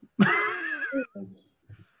them.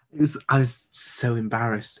 I was so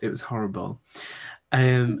embarrassed. It was horrible.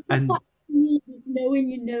 It's just And that knowing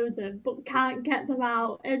you know them, but can't get them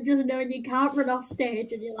out, and just knowing you can't run off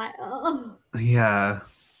stage, and you're like, oh. yeah,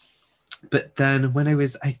 but then when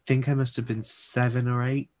I think I must have been 7 or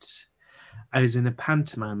 8, I was in a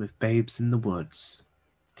pantomime of Babes in the Woods.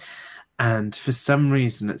 And for some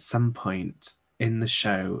reason, at some point in the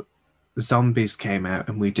show, zombies came out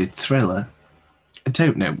and we did Thriller. I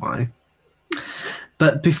don't know why.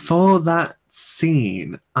 But before that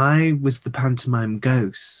scene, I was the pantomime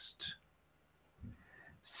ghost.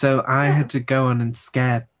 So I had to go on and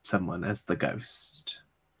scare someone as the ghost.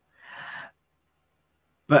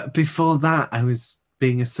 But before that, I was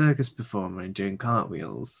being a circus performer and doing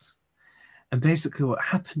cartwheels. And basically, what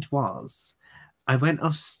happened was I went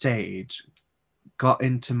off stage, got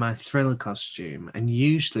into my Thriller costume, and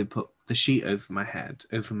usually put the sheet over my head,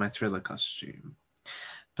 over my Thriller costume.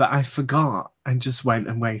 But I forgot and just went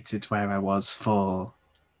and waited where I was for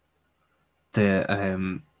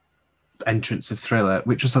the entrance of Thriller,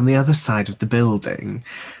 which was on the other side of the building,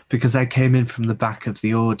 because I came in from the back of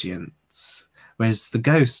the audience, whereas the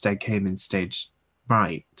ghost, I came in stage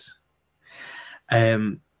right.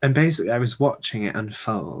 And basically, I was watching it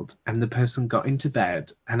unfold, and the person got into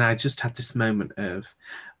bed, and I just had this moment of,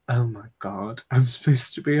 oh my God, I'm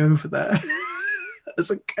supposed to be over there as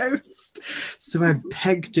a ghost. So I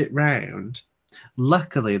pegged it round.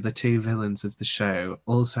 Luckily, the two villains of the show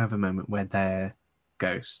also have a moment where they're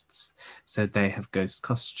ghosts. So they have ghost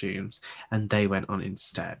costumes, and they went on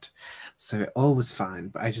instead. So it all was fine,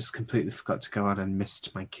 but I just completely forgot to go on and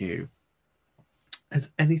missed my cue.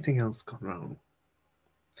 Has anything else gone wrong?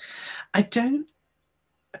 I don't.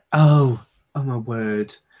 Oh my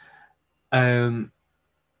word. Um,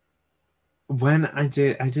 when I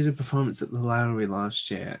did a performance at the Lowry last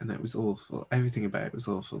year, and it was awful. Everything about it was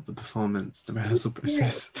awful. The performance, the rehearsal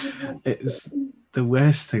process. It's the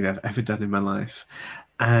worst thing I've ever done in my life.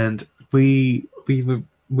 And we were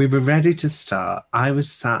ready to start. I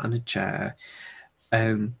was sat on a chair.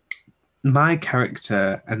 My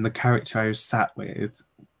character and the character I was sat with,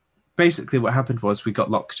 basically what happened was we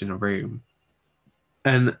got locked in a room,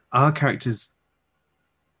 and our characters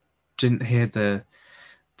didn't hear the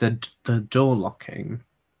door locking,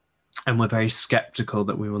 and were very skeptical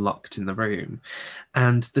that we were locked in the room.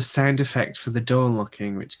 And the sound effect for the door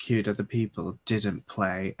locking, which cued other people, didn't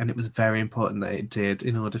play, and it was very important that it did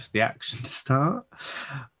in order for the action to start.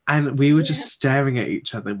 And we were just staring at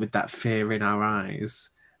each other with that fear in our eyes,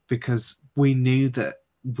 because we knew that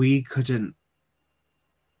we couldn't,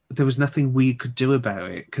 there was nothing we could do about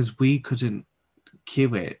it, because we couldn't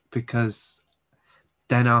cue it, because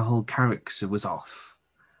then our whole character was off.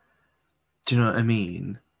 Do you know what I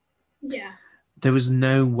mean? Yeah. There was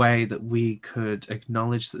no way that we could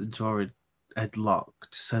acknowledge that the door had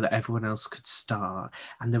locked so that everyone else could start.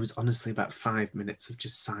 And there was honestly about 5 minutes of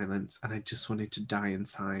just silence, and I just wanted to die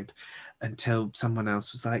inside until someone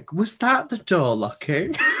else was like, "Was that the door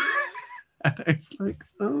locking?" And I was like,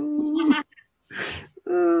 oh,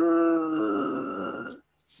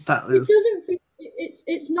 that It was, doesn't feel,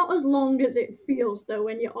 it's not as long as it feels though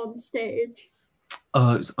when you're on stage.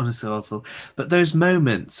 oh, it was honestly awful. But those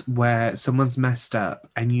moments where someone's messed up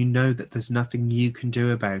and you know that there's nothing you can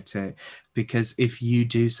do about it, because if you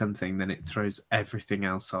do something, then it throws everything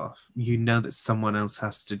else off. You know that someone else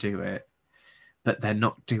has to do it, but they're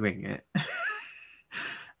not doing it.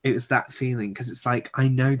 It was that feeling because it's like I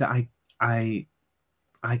know that I I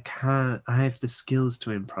have the skills to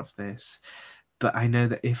improv this, but I know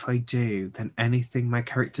that if I do, then anything my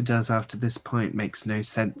character does after this point makes no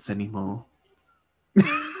sense anymore.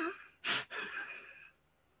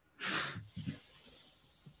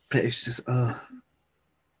 But it's just, oh,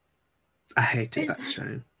 I hated It's that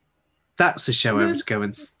show. That's a show I there's would go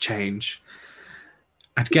and change.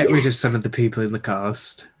 I'd get rid of some yes. of the people in the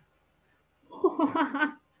cast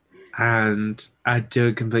and I'd do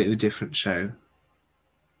a completely different show.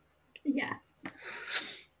 Yeah.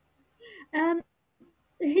 Um,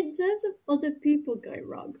 in terms of other people going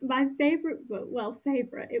wrong, my favourite, well,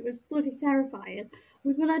 favourite, it was bloody terrifying,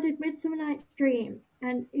 was when I did Midsummer Night's Dream,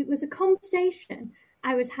 and it was a conversation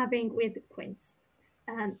I was having with Quince.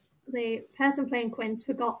 The person playing Quince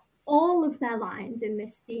forgot all of their lines in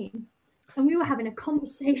this scene, and we were having a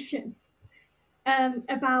conversation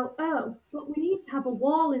about, oh, but we need to have a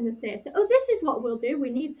wall in the theatre. Oh, this is what we'll do. We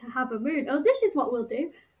need to have a moon. Oh, this is what we'll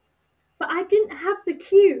do. But I didn't have the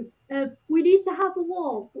cue of we need to have a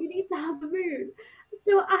wall, we need to have a moon.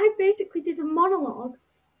 So I basically did a monologue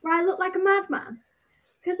where I looked like a madman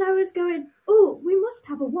because I was going, oh, we must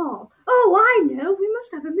have a wall. Oh, I know, we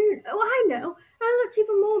must have a moon. Oh, I know. I looked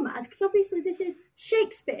even more mad because obviously this is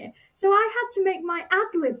Shakespeare. So I had to make my ad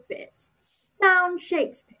lib bits sound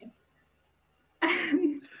Shakespeare,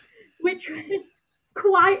 which was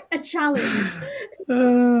quite a challenge.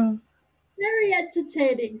 Uh, Very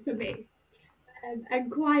entertaining for me.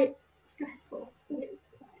 And quite stressful. It's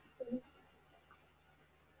quite,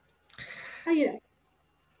 and, you know,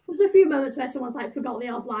 there's a few moments where someone's like forgot the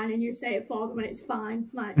odd line and you say it for them and it's fine.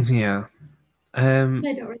 Like yeah. Um,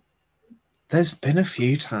 they don't. Really... there's been a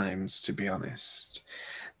few times, to be honest.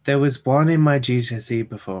 There was one in my GCSE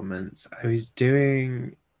performance. I was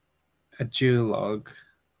doing a duologue,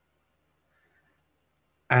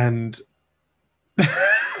 and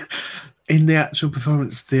in the actual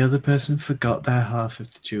performance, the other person forgot their half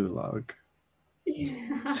of the duologue.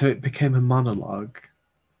 Yeah, So it became a monologue.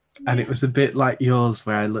 And it yeah, was a bit like yours,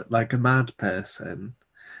 where I looked like a mad person.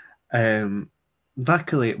 Um,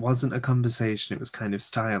 luckily, it wasn't a conversation, it was kind of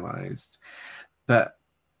stylized. But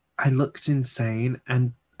I looked insane,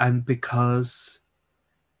 and because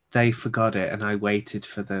they forgot it and I waited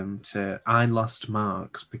for them to. I lost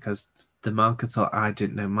marks because the marker thought I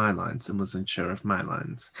didn't know my lines and was unsure of my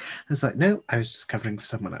lines. I was like, no, I was just covering for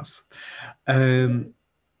someone else. yeah.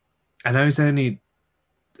 And I was only,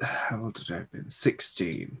 how old did I have been?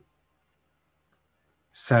 16.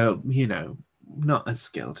 So, not as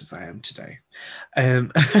skilled as I am today.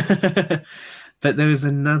 Um, but there was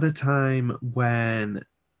another time when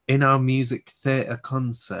in our music theatre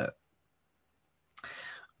concert,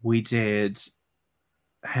 we did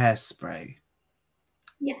Hairspray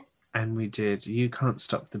Yes. and we did You Can't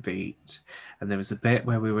Stop the Beat. And there was a bit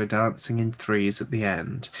where we were dancing in threes at the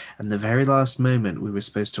end. And the very last moment, we were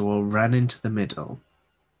supposed to all run into the middle.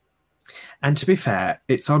 And to be fair,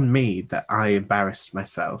 it's on me that I embarrassed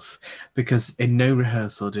myself because in no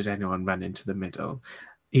rehearsal did anyone run into the middle,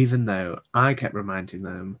 even though I kept reminding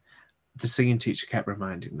them, the singing teacher kept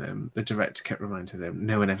reminding them, the director kept reminding them,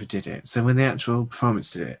 no one ever did it. So when the actual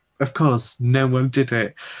performance did it, of course, no one did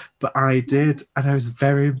it, but I did, and I was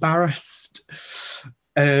very embarrassed.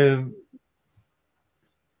 Um,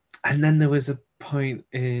 and then there was a point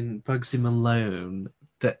in Bugsy Malone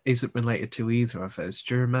that isn't related to either of us.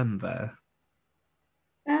 Do you remember?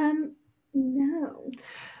 No.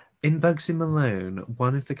 In Bugsy Malone,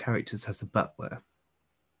 one of the characters has a butler,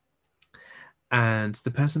 and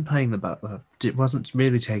the person playing the butler wasn't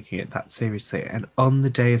really taking it that seriously. And on the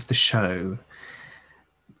day of the show,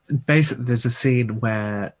 basically, there's a scene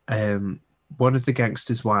where one of the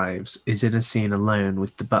gangsters' wives is in a scene alone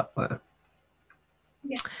with the butler,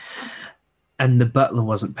 Yeah. and the butler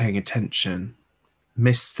wasn't paying attention,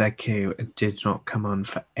 missed their cue, and did not come on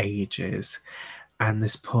for ages. And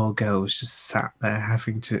this poor girl was just sat there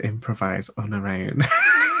having to improvise on her own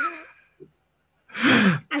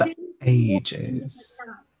I for think ages.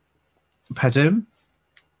 Pardon?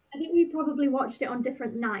 I think we probably watched it on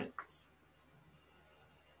different nights.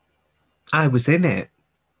 I was in it.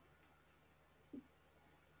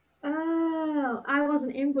 Oh, I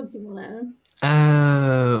wasn't in Bugsy Malone.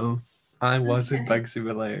 Oh. I was in Okay, Bugsy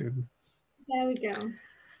Malone. there we go.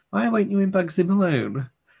 Why weren't you in Bugsy Malone?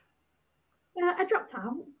 I dropped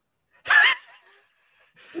out.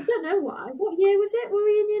 I don't know why. What year was it? Were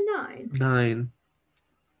we in year nine? 9.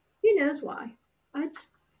 Who knows why? I just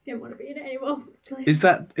didn't want to be in it anymore. Is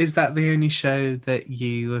Clearly. that the only show that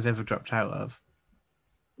you have ever dropped out of?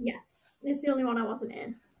 Yeah, it's the only one I wasn't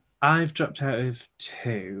in. I've dropped out of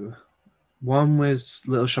 2. One was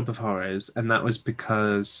Little Shop of Horrors, and that was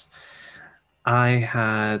because I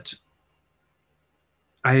had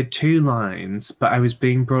I had 2 lines, but I was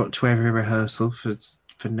being brought to every rehearsal for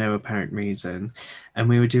no apparent reason, and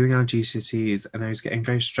we were doing our GCSEs, and I was getting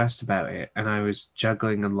very stressed about it, and I was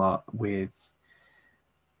juggling a lot with.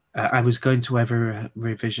 I was going to every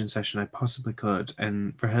revision session I possibly could,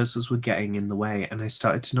 and rehearsals were getting in the way, and I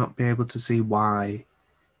started to not be able to see why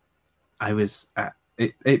I was.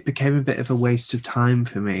 It became a bit of a waste of time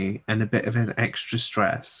for me and a bit of an extra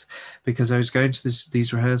stress because I was going to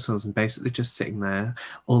these rehearsals and basically just sitting there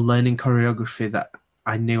or learning choreography that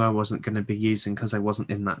I knew I wasn't going to be using because I wasn't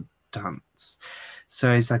in that dance.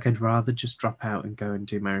 So it's like I'd rather just drop out and go and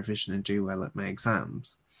do my revision and do well at my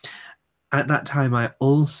exams. At that time, I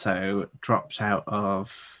also dropped out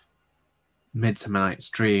of Midsummer Night's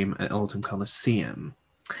Dream at Oldham Coliseum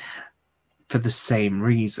for the same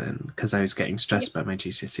reason because I was getting Yeah. stressed by my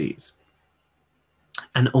GCSEs.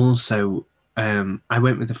 And also, I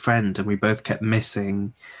went with a friend and we both kept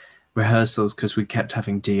missing rehearsals because we kept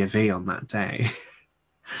having D of E on that day.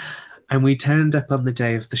 And we turned up on the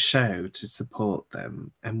day of the show to support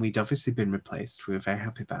them, and we'd obviously been replaced. We were very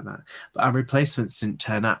happy about that. But our replacements didn't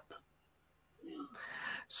turn up.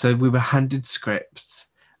 So we were handed scripts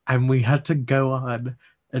and we had to go on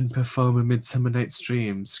and perform a Midsummer Night's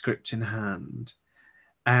Dream script in hand.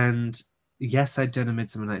 And yes, I'd done a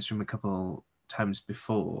Midsummer Night's Dream a couple times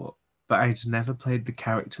before, but I'd never played the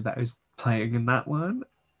character that I was playing in that one.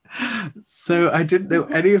 So I didn't know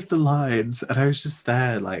any of the lines, and I was just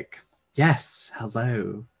there like, yes,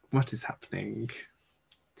 hello, what is happening?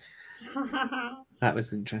 That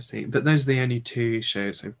was interesting. But those are the only 2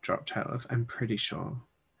 shows I've dropped out of, I'm pretty sure.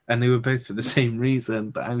 And they were both for the same reason,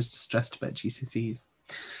 but I was just stressed about GCSEs.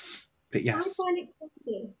 But I yes. find it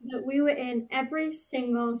crazy that we were in every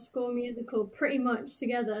single school musical pretty much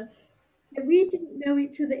together. And we didn't know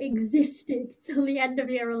each other existed till the end of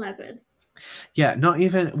year 11. Yeah, not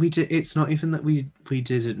even we did it's not even that we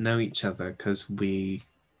didn't know each other because we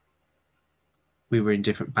were in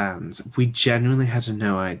different bands. We genuinely had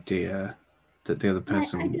no idea that the other Like, I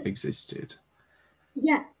person just, existed.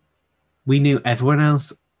 yeah, We knew everyone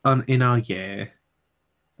else on in our year,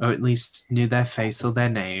 or at least knew their face or their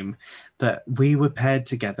name, but we were paired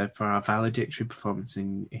together for our valedictory performance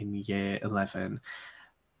in year 11,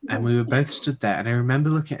 and we were both stood there, and I remember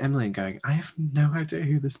looking at Emily and going, I have no idea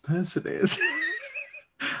who this person is.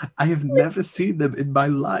 I have never seen them in my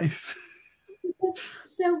life.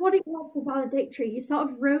 so what it was for valedictory, you sort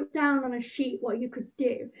of wrote down on a sheet what you could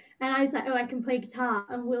do. And I was like, oh, I can play guitar.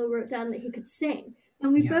 And Will wrote down that he could sing.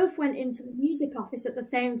 And we Yeah. both went into the music office at the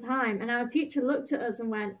same time. And our teacher looked at us and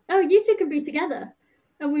went, oh, you two can be together.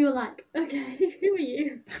 And we were like, okay, who are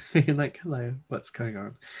you? You're like, hello, what's going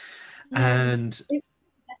on? And And it was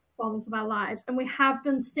the best performance of our lives. And we have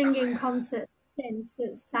done singing concerts since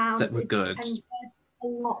that that were sounded good. and a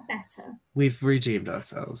lot better. We've redeemed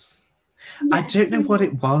ourselves. I don't Yes, know we what have.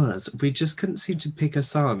 it was. We just couldn't seem to pick a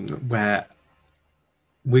song where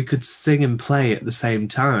we could sing and play at the same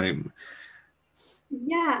time.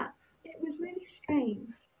 Yeah, it was really strange.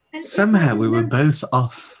 And it's like Somehow we there's were no, both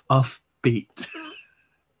off beat.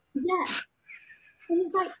 yeah. And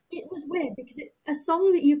it's like it was weird because it's a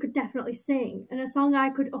song that you could definitely sing and a song I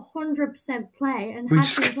could 100% play and We had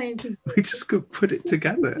just been playing for we just could put it years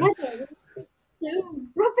together. together. It was so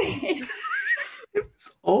rubbish. It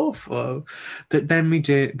was awful. But then we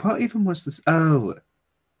did. What even was this? Oh,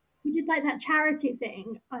 We did like that charity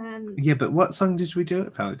thing. yeah. But what song did we do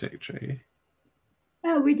at valedictory?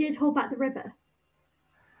 Oh, we did Hold Back the River.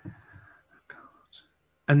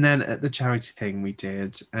 And then at the charity thing, we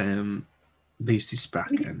did Lucy We did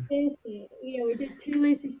Spracken Thirsty. Yeah, we did two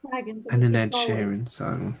Lucy Spraggans and and we an did Ed Golly. Sheeran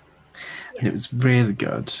song. And it Yeah. was really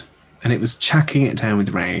good. And it was chucking it down with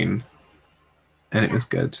rain. And it Yeah. was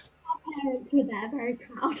good. Our parents were there, very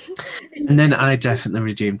proud. And And then I definitely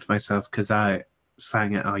redeemed myself because I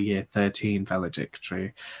sang at our year 13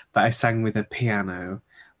 valedictory, but I sang with a piano,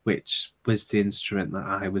 which was the instrument that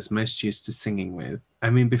I was most used to singing with. I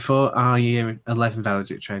mean, before our year 11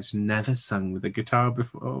 valedictory, I'd never sung with a guitar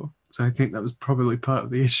before. So I think that was probably part of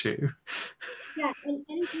the issue. yeah, and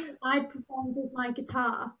anytime I performed with my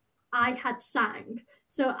guitar, I had sang.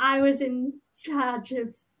 So I was in charge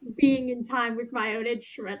of being in time with my own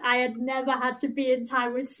instrument. I had never had to be in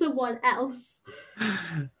time with someone else.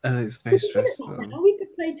 Oh, it's very We're good at that stressful. now. We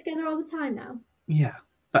could play together all the time now. Yeah.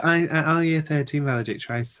 But I at our year 13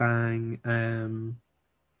 valedictory, I sang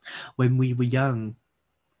When We Were Young.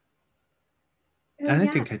 Oh And I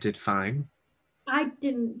yeah, think I did fine. I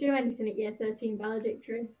didn't do anything at year 13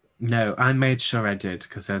 valedictory. No, I made sure I did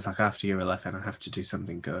because I was like, after year 11, I have to do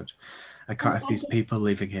something good. I can't have I these just people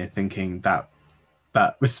leaving here thinking that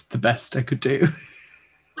that was the best I could do.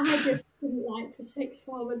 I just didn't like the sixth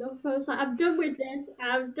form enough. I was like, I'm done with this.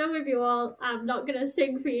 I'm done with you all. I'm not gonna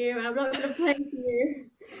sing for you. I'm not gonna play for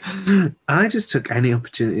you. I just took any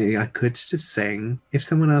opportunity I could to sing. If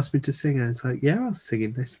someone asked me to sing, I was like, yeah, I'll sing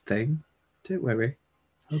in this thing. Don't worry,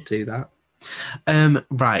 I'll do that.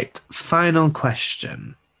 Right, final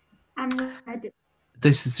question. I'm ready.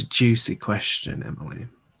 This is a juicy question, Emily.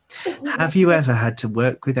 Oh, Have you ever had to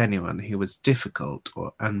work with anyone who was difficult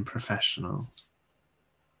or unprofessional?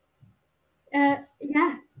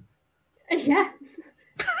 yeah, yeah.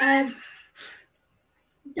 Um,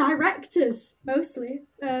 directors mostly.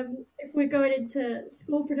 If we're going into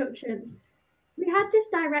school productions, we had this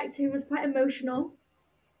director who was quite emotional.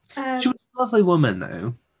 She Um, was a lovely woman,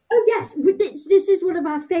 though. oh yes, this is one of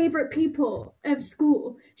our favourite people of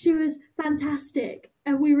school. She was fantastic,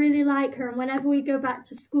 and we really like her. And whenever we go back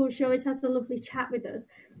to school, she always has a lovely chat with us.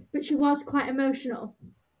 But she was quite emotional.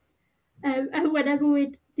 And whenever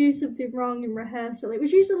we'd do something wrong in rehearsal, it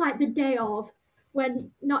was usually like the day of,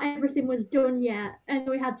 when not everything was done yet, and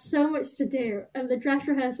we had so much to do, and the dress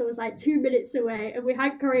rehearsal was like 2 minutes away, and we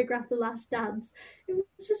had choreographed the last dance. It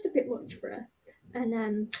was just a bit much for her, and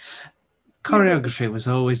yeah, but Choreography was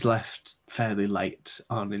always left fairly late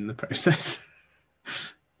on in the process.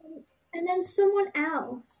 and then someone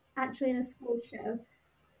else actually in a school show.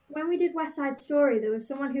 When we did West Side Story, there was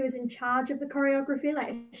someone who was in charge of the choreography, like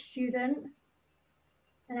a student,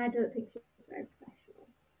 and I don't think she was very professional.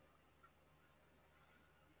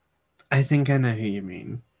 I think I know who you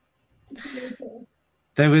mean. Do you agree?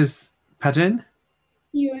 There was, pardon?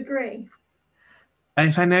 Do you agree?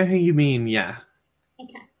 If I know who you mean, yeah.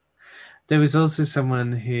 Okay. There was also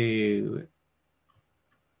someone who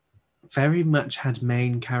very much had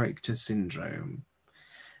main character syndrome,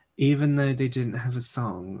 even though they didn't have a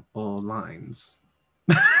song or lines.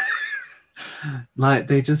 Like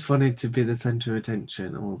they just wanted to be the center of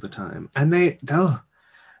attention all the time. And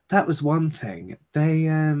that was one thing.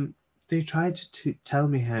 They tried to tell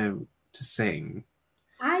me how to sing.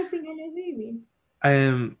 I think I know who you mean.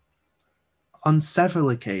 Um on several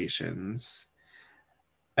occasions,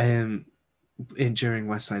 um during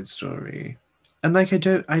West Side Story. And like I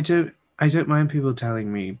don't mind people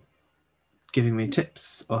telling me, giving me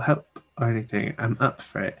tips or help or anything. I'm up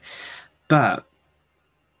for it. But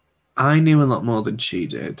I knew a lot more than she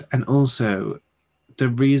did. And also, the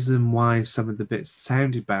reason why some of the bits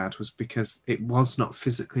sounded bad was because it was not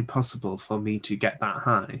physically possible for me to get that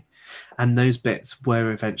high. And those bits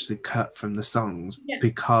were eventually cut from the songs Yeah.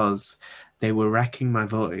 because they were wrecking my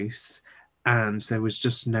voice and there was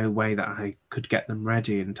just no way that I could get them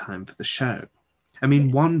ready in time for the show. I mean,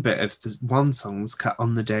 Yeah. one bit of the one song was cut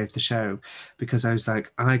on the day of the show because I was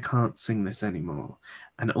like, I can't sing this anymore.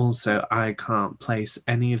 And also, I can't place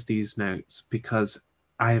any of these notes because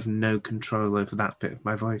I have no control over that bit of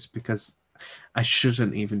my voice because I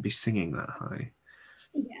shouldn't even be singing that high.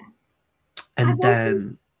 Yeah. I've And also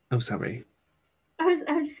then, oh, sorry. I was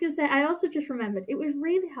just gonna say I also just remembered it was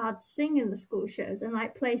really hard to sing in the school shows and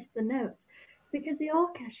like place the notes because the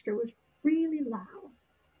orchestra was really loud.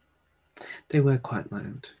 They were quite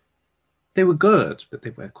loud. They were good, but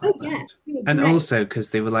they were Oh quite yeah, loud. they were And great. also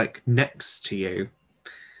because they were like next to you.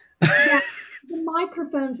 Yeah. The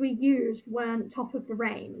microphones we used weren't top of the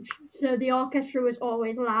range, so the orchestra was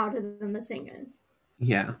always louder than the singers.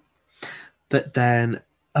 Yeah. But then,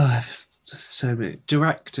 oh, so many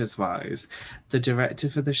directors wise, the director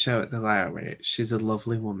for the show at the Lowry, she's a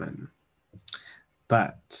lovely woman.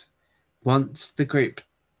 But once the group,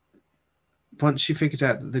 once she figured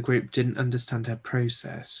out that the group didn't understand her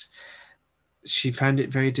process, she found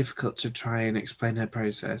it very difficult to try and explain her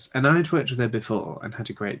process. And I'd worked with her before and had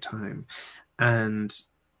a great time, and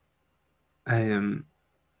um,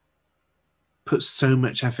 put so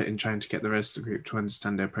much effort in trying to get the rest of the group to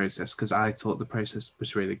understand her process because I thought the process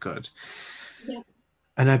was really good. Yeah.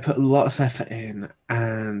 And I put a lot of effort in,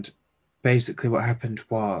 and basically what happened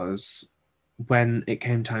was when it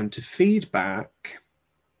came time to feedback,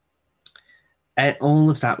 all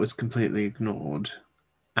of that was completely ignored.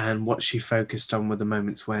 And what she focused on were the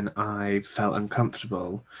moments when I felt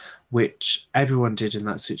uncomfortable, which everyone did in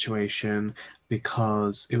that situation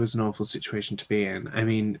because it was an awful situation to be in. I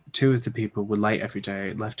mean, two of the people were late every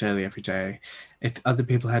day, left early every day. If other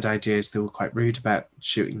people had ideas, they were quite rude about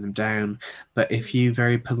shooting them down. But if you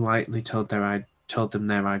very politely told them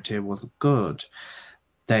their idea wasn't good,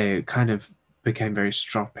 they kind of became very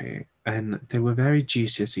stroppy, and they were very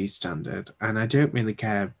GCSE standard. And I don't really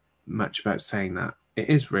care much about saying that. It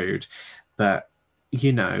is rude, but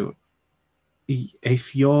you know,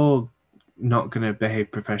 if you're not going to behave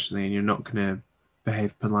professionally and you're not going to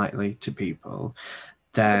behave politely to people,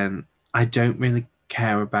 then I don't really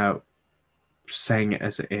care about saying it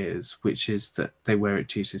as it is, which is that they were at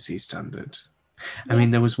GCSE standard. I Yeah.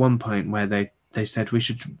 mean, there was one point where they said we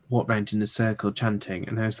should walk round in a circle chanting,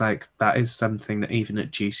 and I was like, that is something that even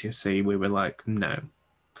at GCSE we were like, no.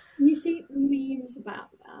 You see memes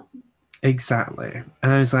about that. Exactly.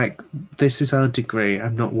 And I was like, this is our degree.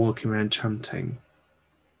 I'm not walking around chanting.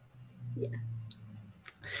 Yeah.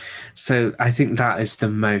 So I think that is the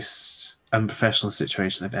most unprofessional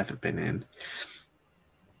situation I've ever been in.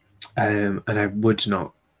 And I would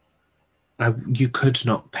not, you could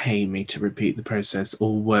not pay me to repeat the process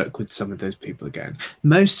or work with some of those people again.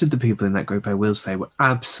 Most of the people in that group, I will say, were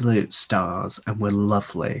absolute stars and were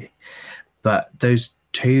lovely. But those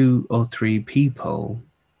two or three people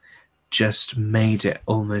just made it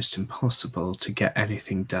almost impossible to get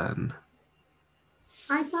anything done.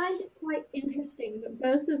 I find it quite interesting that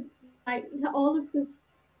both of all of this,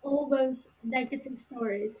 all those negative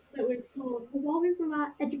stories that we've told have all been from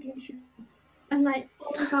our education, and like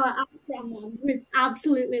all of our Amsterdam ones we've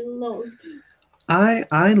absolutely loved.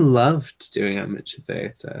 I loved doing amateur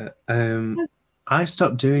theatre. I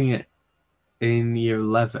stopped doing it in year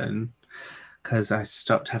 11 because I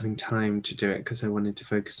stopped having time to do it because I wanted to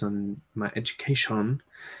focus on my education.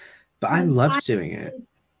 But I I loved doing it.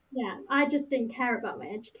 Yeah, I just didn't care about my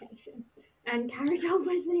education and carried on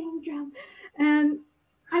with the young job.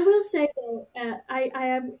 I will say though, I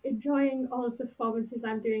am enjoying all of the performances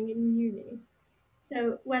I'm doing in uni.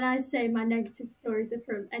 So when I say my negative stories are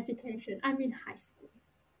from education, I mean high school.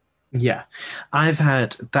 Yeah, I've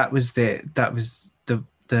had that was the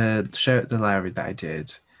show at the Lowry that I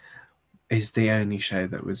did is the only show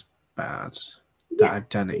that was bad that Yeah, I've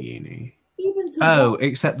done at uni. even to Oh, watch,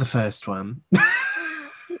 except the first one. I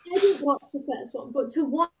didn't watch the first one, but to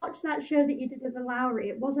watch that show that you did with the Lowry,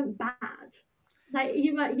 it wasn't bad. Like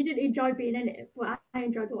you didn't enjoy being in it, but I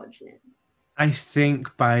enjoyed watching it. I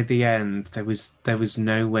think by the end there was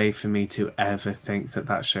no way for me to ever think that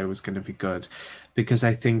that show was going to be good, because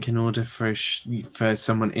I think in order for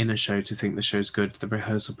someone in a show to think the show's good, the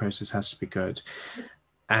rehearsal process has to be good,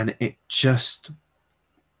 and it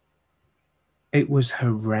was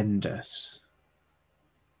horrendous.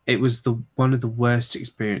 It was the one of the worst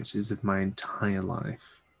experiences of my entire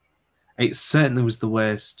life. It certainly was the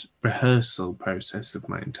worst rehearsal process of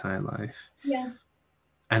my entire life, Yeah,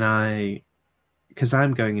 and because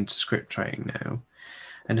I'm going into script writing now,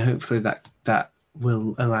 and hopefully that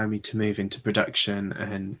will allow me to move into production.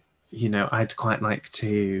 And I'd quite like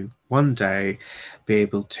to one day be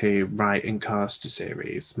able to write and cast a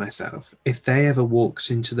series myself. If they ever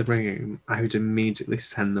walked into the room, I would immediately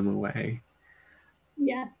send them away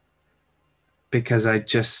yeah. because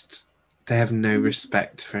they have no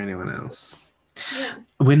respect for anyone else. Yeah.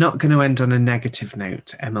 We're not going to end on a negative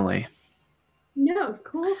note, Emily, No, of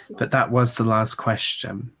course but not. that was the last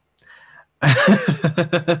question.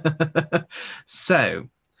 So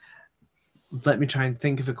let me try and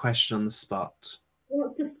think of a question on the spot.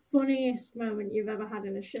 What's the funniest moment you've ever had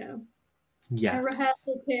in a show? In a Yes.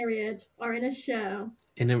 rehearsal period or in a show?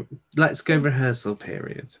 In a Let's go rehearsal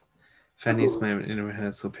period. Funniest Oh, moment in a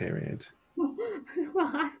rehearsal period.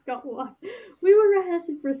 well, I've got one. We were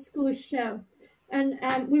rehearsing for a school show,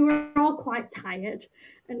 and we were all quite tired.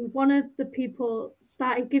 And one of the people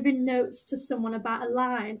started giving notes to someone about a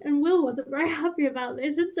line, and Will wasn't very happy about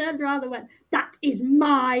this and turned around and went, "That is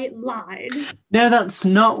my line." No, that's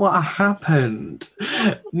not what happened.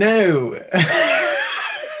 No.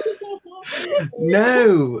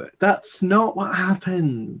 No, that's not what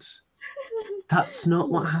happened. That's not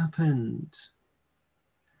what happened.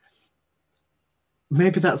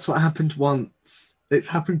 Maybe that's what happened once. It's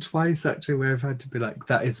happened twice actually where I've had to be like,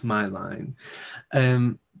 that is my line.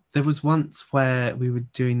 Um, there was once where we were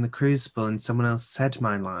doing the Crucible and someone else said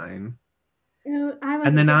my line, I and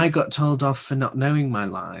wasn't then good. I got told off for not knowing my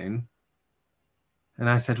line. And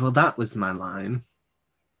I said, well, that was my line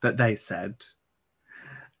that they said.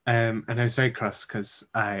 And I was very cross because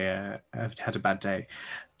I've had a bad day.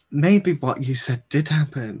 Maybe what you said did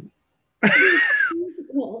happen. It was a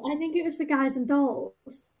musical. I think it was for Guys and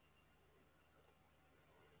Dolls.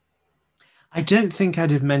 I don't think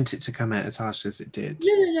I'd have meant it to come out as harsh as it did.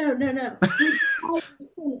 No. Which I was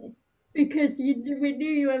funny because we knew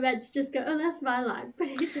you were meant to just go, oh, that's my line, but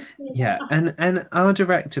it just made me Yeah, laugh. and our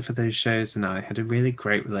director for those shows and I had a really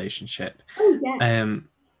great relationship. Oh yeah, Um,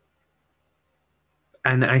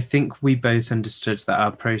 and I think we both understood that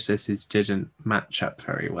our processes didn't match up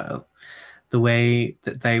very well. The way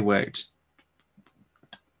that they worked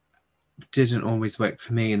didn't always work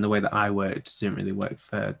for me, and the way that I worked didn't really work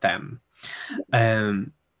for them.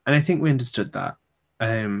 And I think we understood that.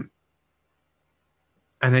 Um,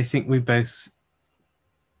 and I think we both,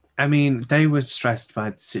 I mean, they were stressed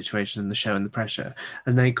by the situation and the show and the pressure,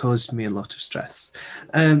 and they caused me a lot of stress.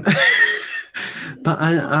 Um, but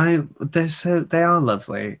they are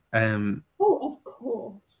lovely. oh of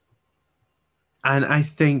course. And I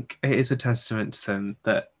think it is a testament to them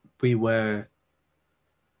that we were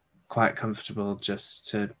quite comfortable just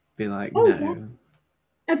to be like, Oh yeah, no.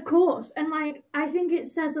 of course. And like I think it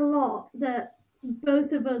says a lot that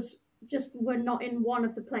both of us just were not in one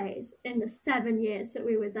of the plays in the 7 years that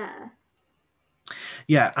we were there.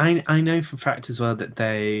 Yeah, I know for a fact as well that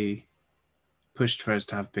they pushed for us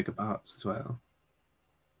to have bigger parts as well.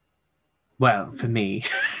 Well, for me,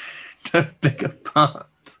 to have bigger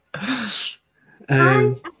parts. I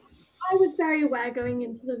Um, I was very aware going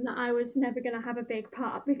into them that I was never going to have a big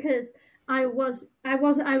part because I was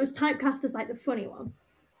typecast as like the funny one.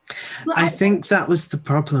 But I think that was the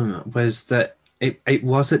problem, was that it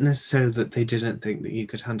wasn't necessarily that they didn't think that you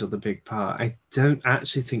could handle the big part. I don't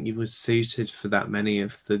actually think you were suited for that many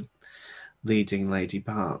of the leading lady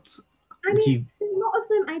parts. I mean, You, for a lot of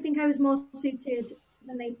them, I think I was more suited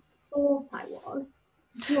than they thought I was.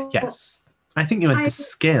 But yes, I think you had I, the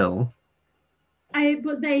skill.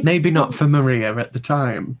 but they Maybe not probably, for Maria at the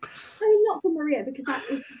time. I mean, not for Maria because that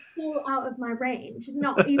is so out of my range.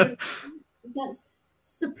 Not even that's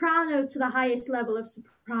soprano to the highest level of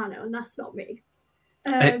soprano, and that's not me.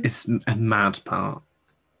 Um, It's a mad part.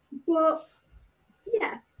 but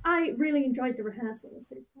yeah, I really enjoyed the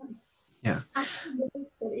rehearsals. It's fun. Yeah.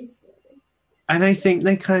 Absolutely. And I think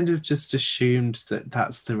they kind of just assumed that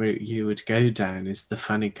that's the route you would go down, is the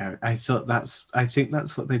funny character. I think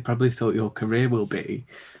that's what they probably thought your career will be.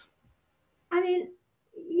 I mean,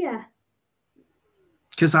 yeah,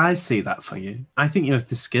 Because I see that for you. I think you have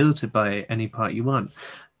the skill to play any part you want.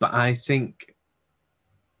 But I think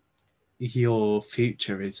your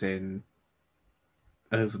future is in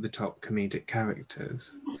over the top comedic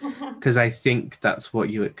characters. Because I think that's what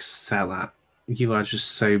you excel at. You are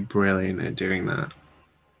just so brilliant at doing that.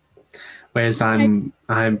 Whereas I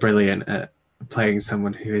I'm brilliant at playing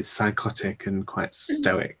someone who is psychotic and quite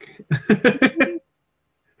stoic.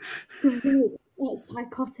 great. It's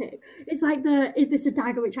psychotic. It's like the is this a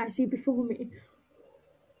dagger which I see before me?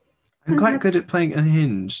 I'm It's quite like, good at playing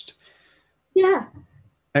unhinged. yeah.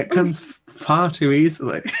 It comes far too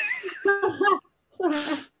easily.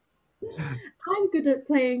 I'm good at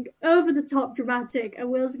playing over the top dramatic, and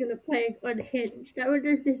Will's good at playing unhinged. I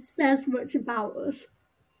wonder if this says much about us.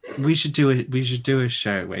 We should do a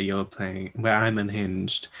show where I'm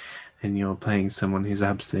unhinged and you're playing someone who's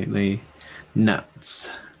absolutely nuts.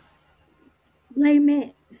 Les Mis.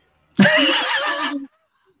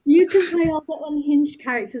 You can play all the unhinged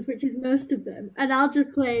characters, which is most of them, and I'll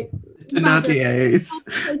just play Madame Thénardiers.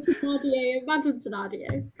 Thénardier and Madame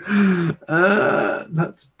Thénardier.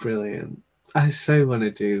 That's brilliant. I so want to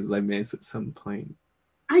do Les Mis at some point.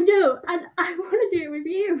 I know, and I want to do it with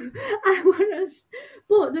you. I want us,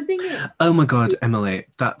 but the thing is, Oh my God, Emily,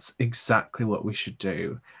 that's exactly what we should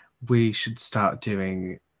do. We should start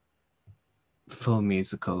doing full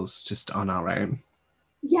musicals just on our own.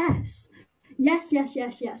 yes,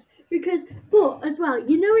 yes. Because, but as well,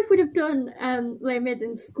 you know, if we'd have done Les Mis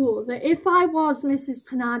in school, that if I was Mrs.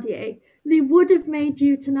 Thénardier, they would have made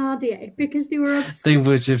you Thénardier because they were They obsessed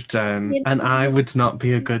would have done, with and I would not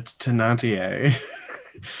be a good Thénardier.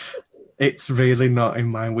 It's really not in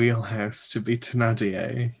my wheelhouse to be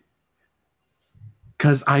Thénardier.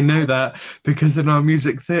 Because I know that because in our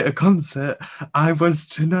music theatre concert, I was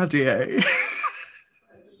Thénardier.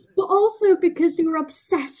 but also because they were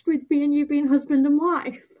obsessed with you being husband and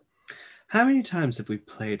wife. How many times have we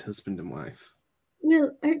played husband and wife?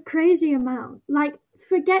 Well, a crazy amount. Like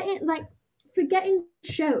forgetting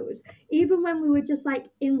shows, even when we were just like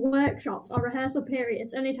in workshops or rehearsal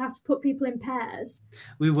periods and they'd have to put people in pairs.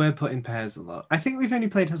 We were put in pairs a lot. I think we've only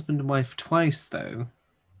played husband and wife twice, though.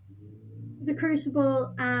 The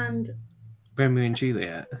Crucible and Romeo and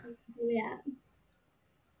Juliet. yeah.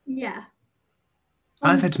 Yeah.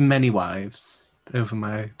 I've had many wives over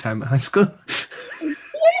my time at high school. Excuse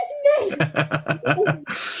me.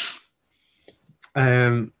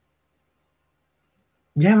 um,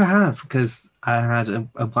 Yeah, I have, because I had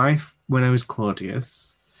a wife when I was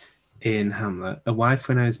Claudius in Hamlet, a wife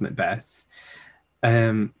when I was Macbeth.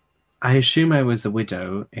 Um, I assume I was a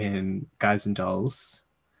widow in Guys and Dolls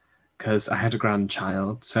because I had a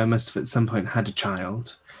grandchild, so I must have at some point had a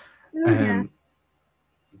child. Oh yeah, Um,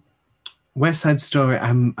 West Side Story,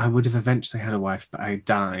 I would have eventually had a wife, but I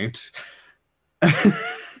died.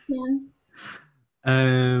 yeah.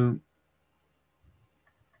 um,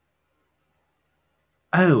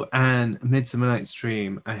 oh, and Midsummer Night's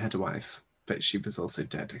Dream, I had a wife, but she was also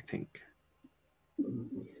dead, I think.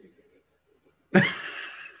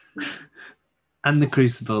 And The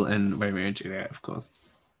Crucible and Romeo and Juliet, of course.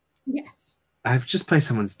 Yes. I've just played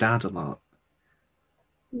someone's dad a lot.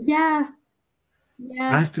 Yeah.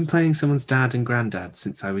 Yeah. I've been playing someone's dad and granddad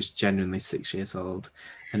since I was genuinely 6 years old,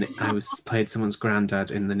 and I was played someone's granddad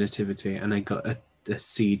in the Nativity, and I got a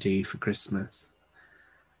CD for Christmas.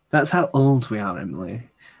 That's how old we are, Emily.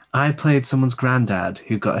 I played someone's granddad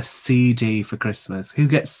who got a CD for Christmas. Who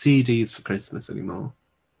gets CDs for Christmas anymore?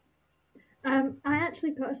 I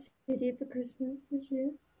actually got a CD for Christmas this year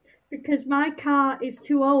because my car is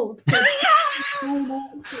too old for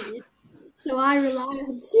CDs, so I rely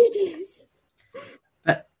on CDs.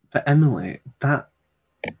 But Emily, that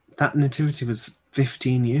Nativity was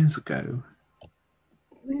 15 years ago.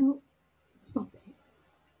 Well, stop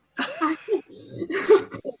it.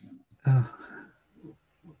 Oh.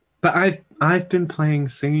 But I've been playing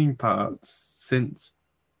singing parts since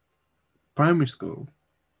primary school.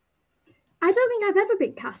 I don't think I've ever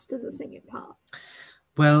been cast as a singing part.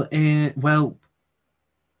 Well, in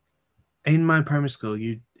my primary school,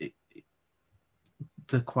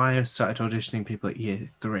 the choir started auditioning people at year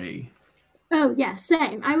 3, Oh yeah,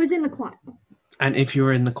 same. I was in the choir. and if you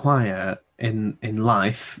were in the choir in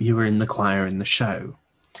life, you were in the choir in the show.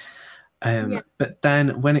 Yeah, But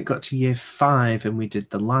then when it got to year 5 and we did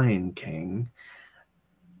The Lion King,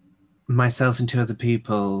 myself and two other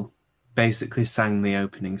people basically sang the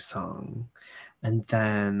opening song. And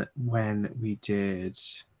then when we did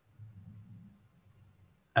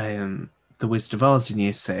um, The Wizard of Oz in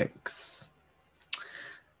year 6,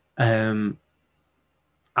 um,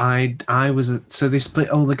 I was so they split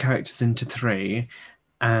all the characters into 3,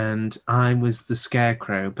 and I was the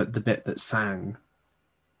scarecrow, but the bit that sang.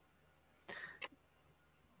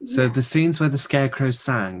 So yeah. the scenes where the scarecrow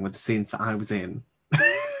sang were the scenes that I was in.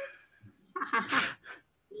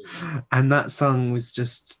 And that song was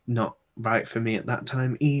just not right for me at that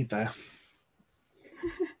time either.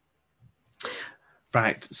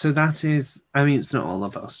 Right, so that is, I mean, it's not all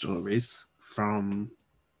of our stories from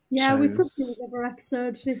Yeah, we could do shows. other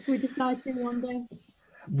episodes if we decide to one day.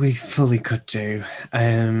 We fully could do.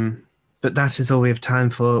 But that is all we have time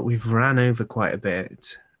for. We've ran over quite a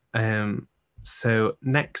bit. Um, so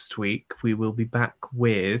next week we will be back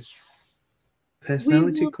with We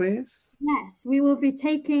personality will, quiz. yes, we will be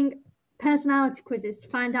taking personality quizzes to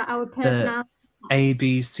find out our The personality A, types.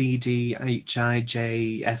 B, C, D, H, I,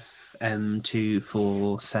 J, F, M, 2,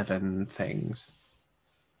 4, 7 things.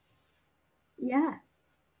 Yeah,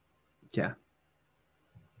 Yeah.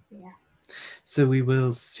 yeah. So we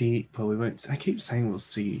will see. Well, we won't. I keep saying we'll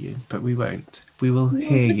see you, but we won't. We will You'll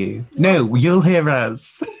hear just you. watch No, you'll hear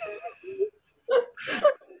us.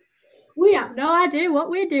 We have no idea what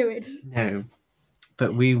we're doing. No,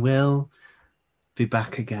 but we will be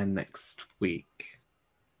back again next week.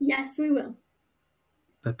 Yes, we will.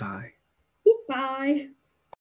 Bye bye. Goodbye.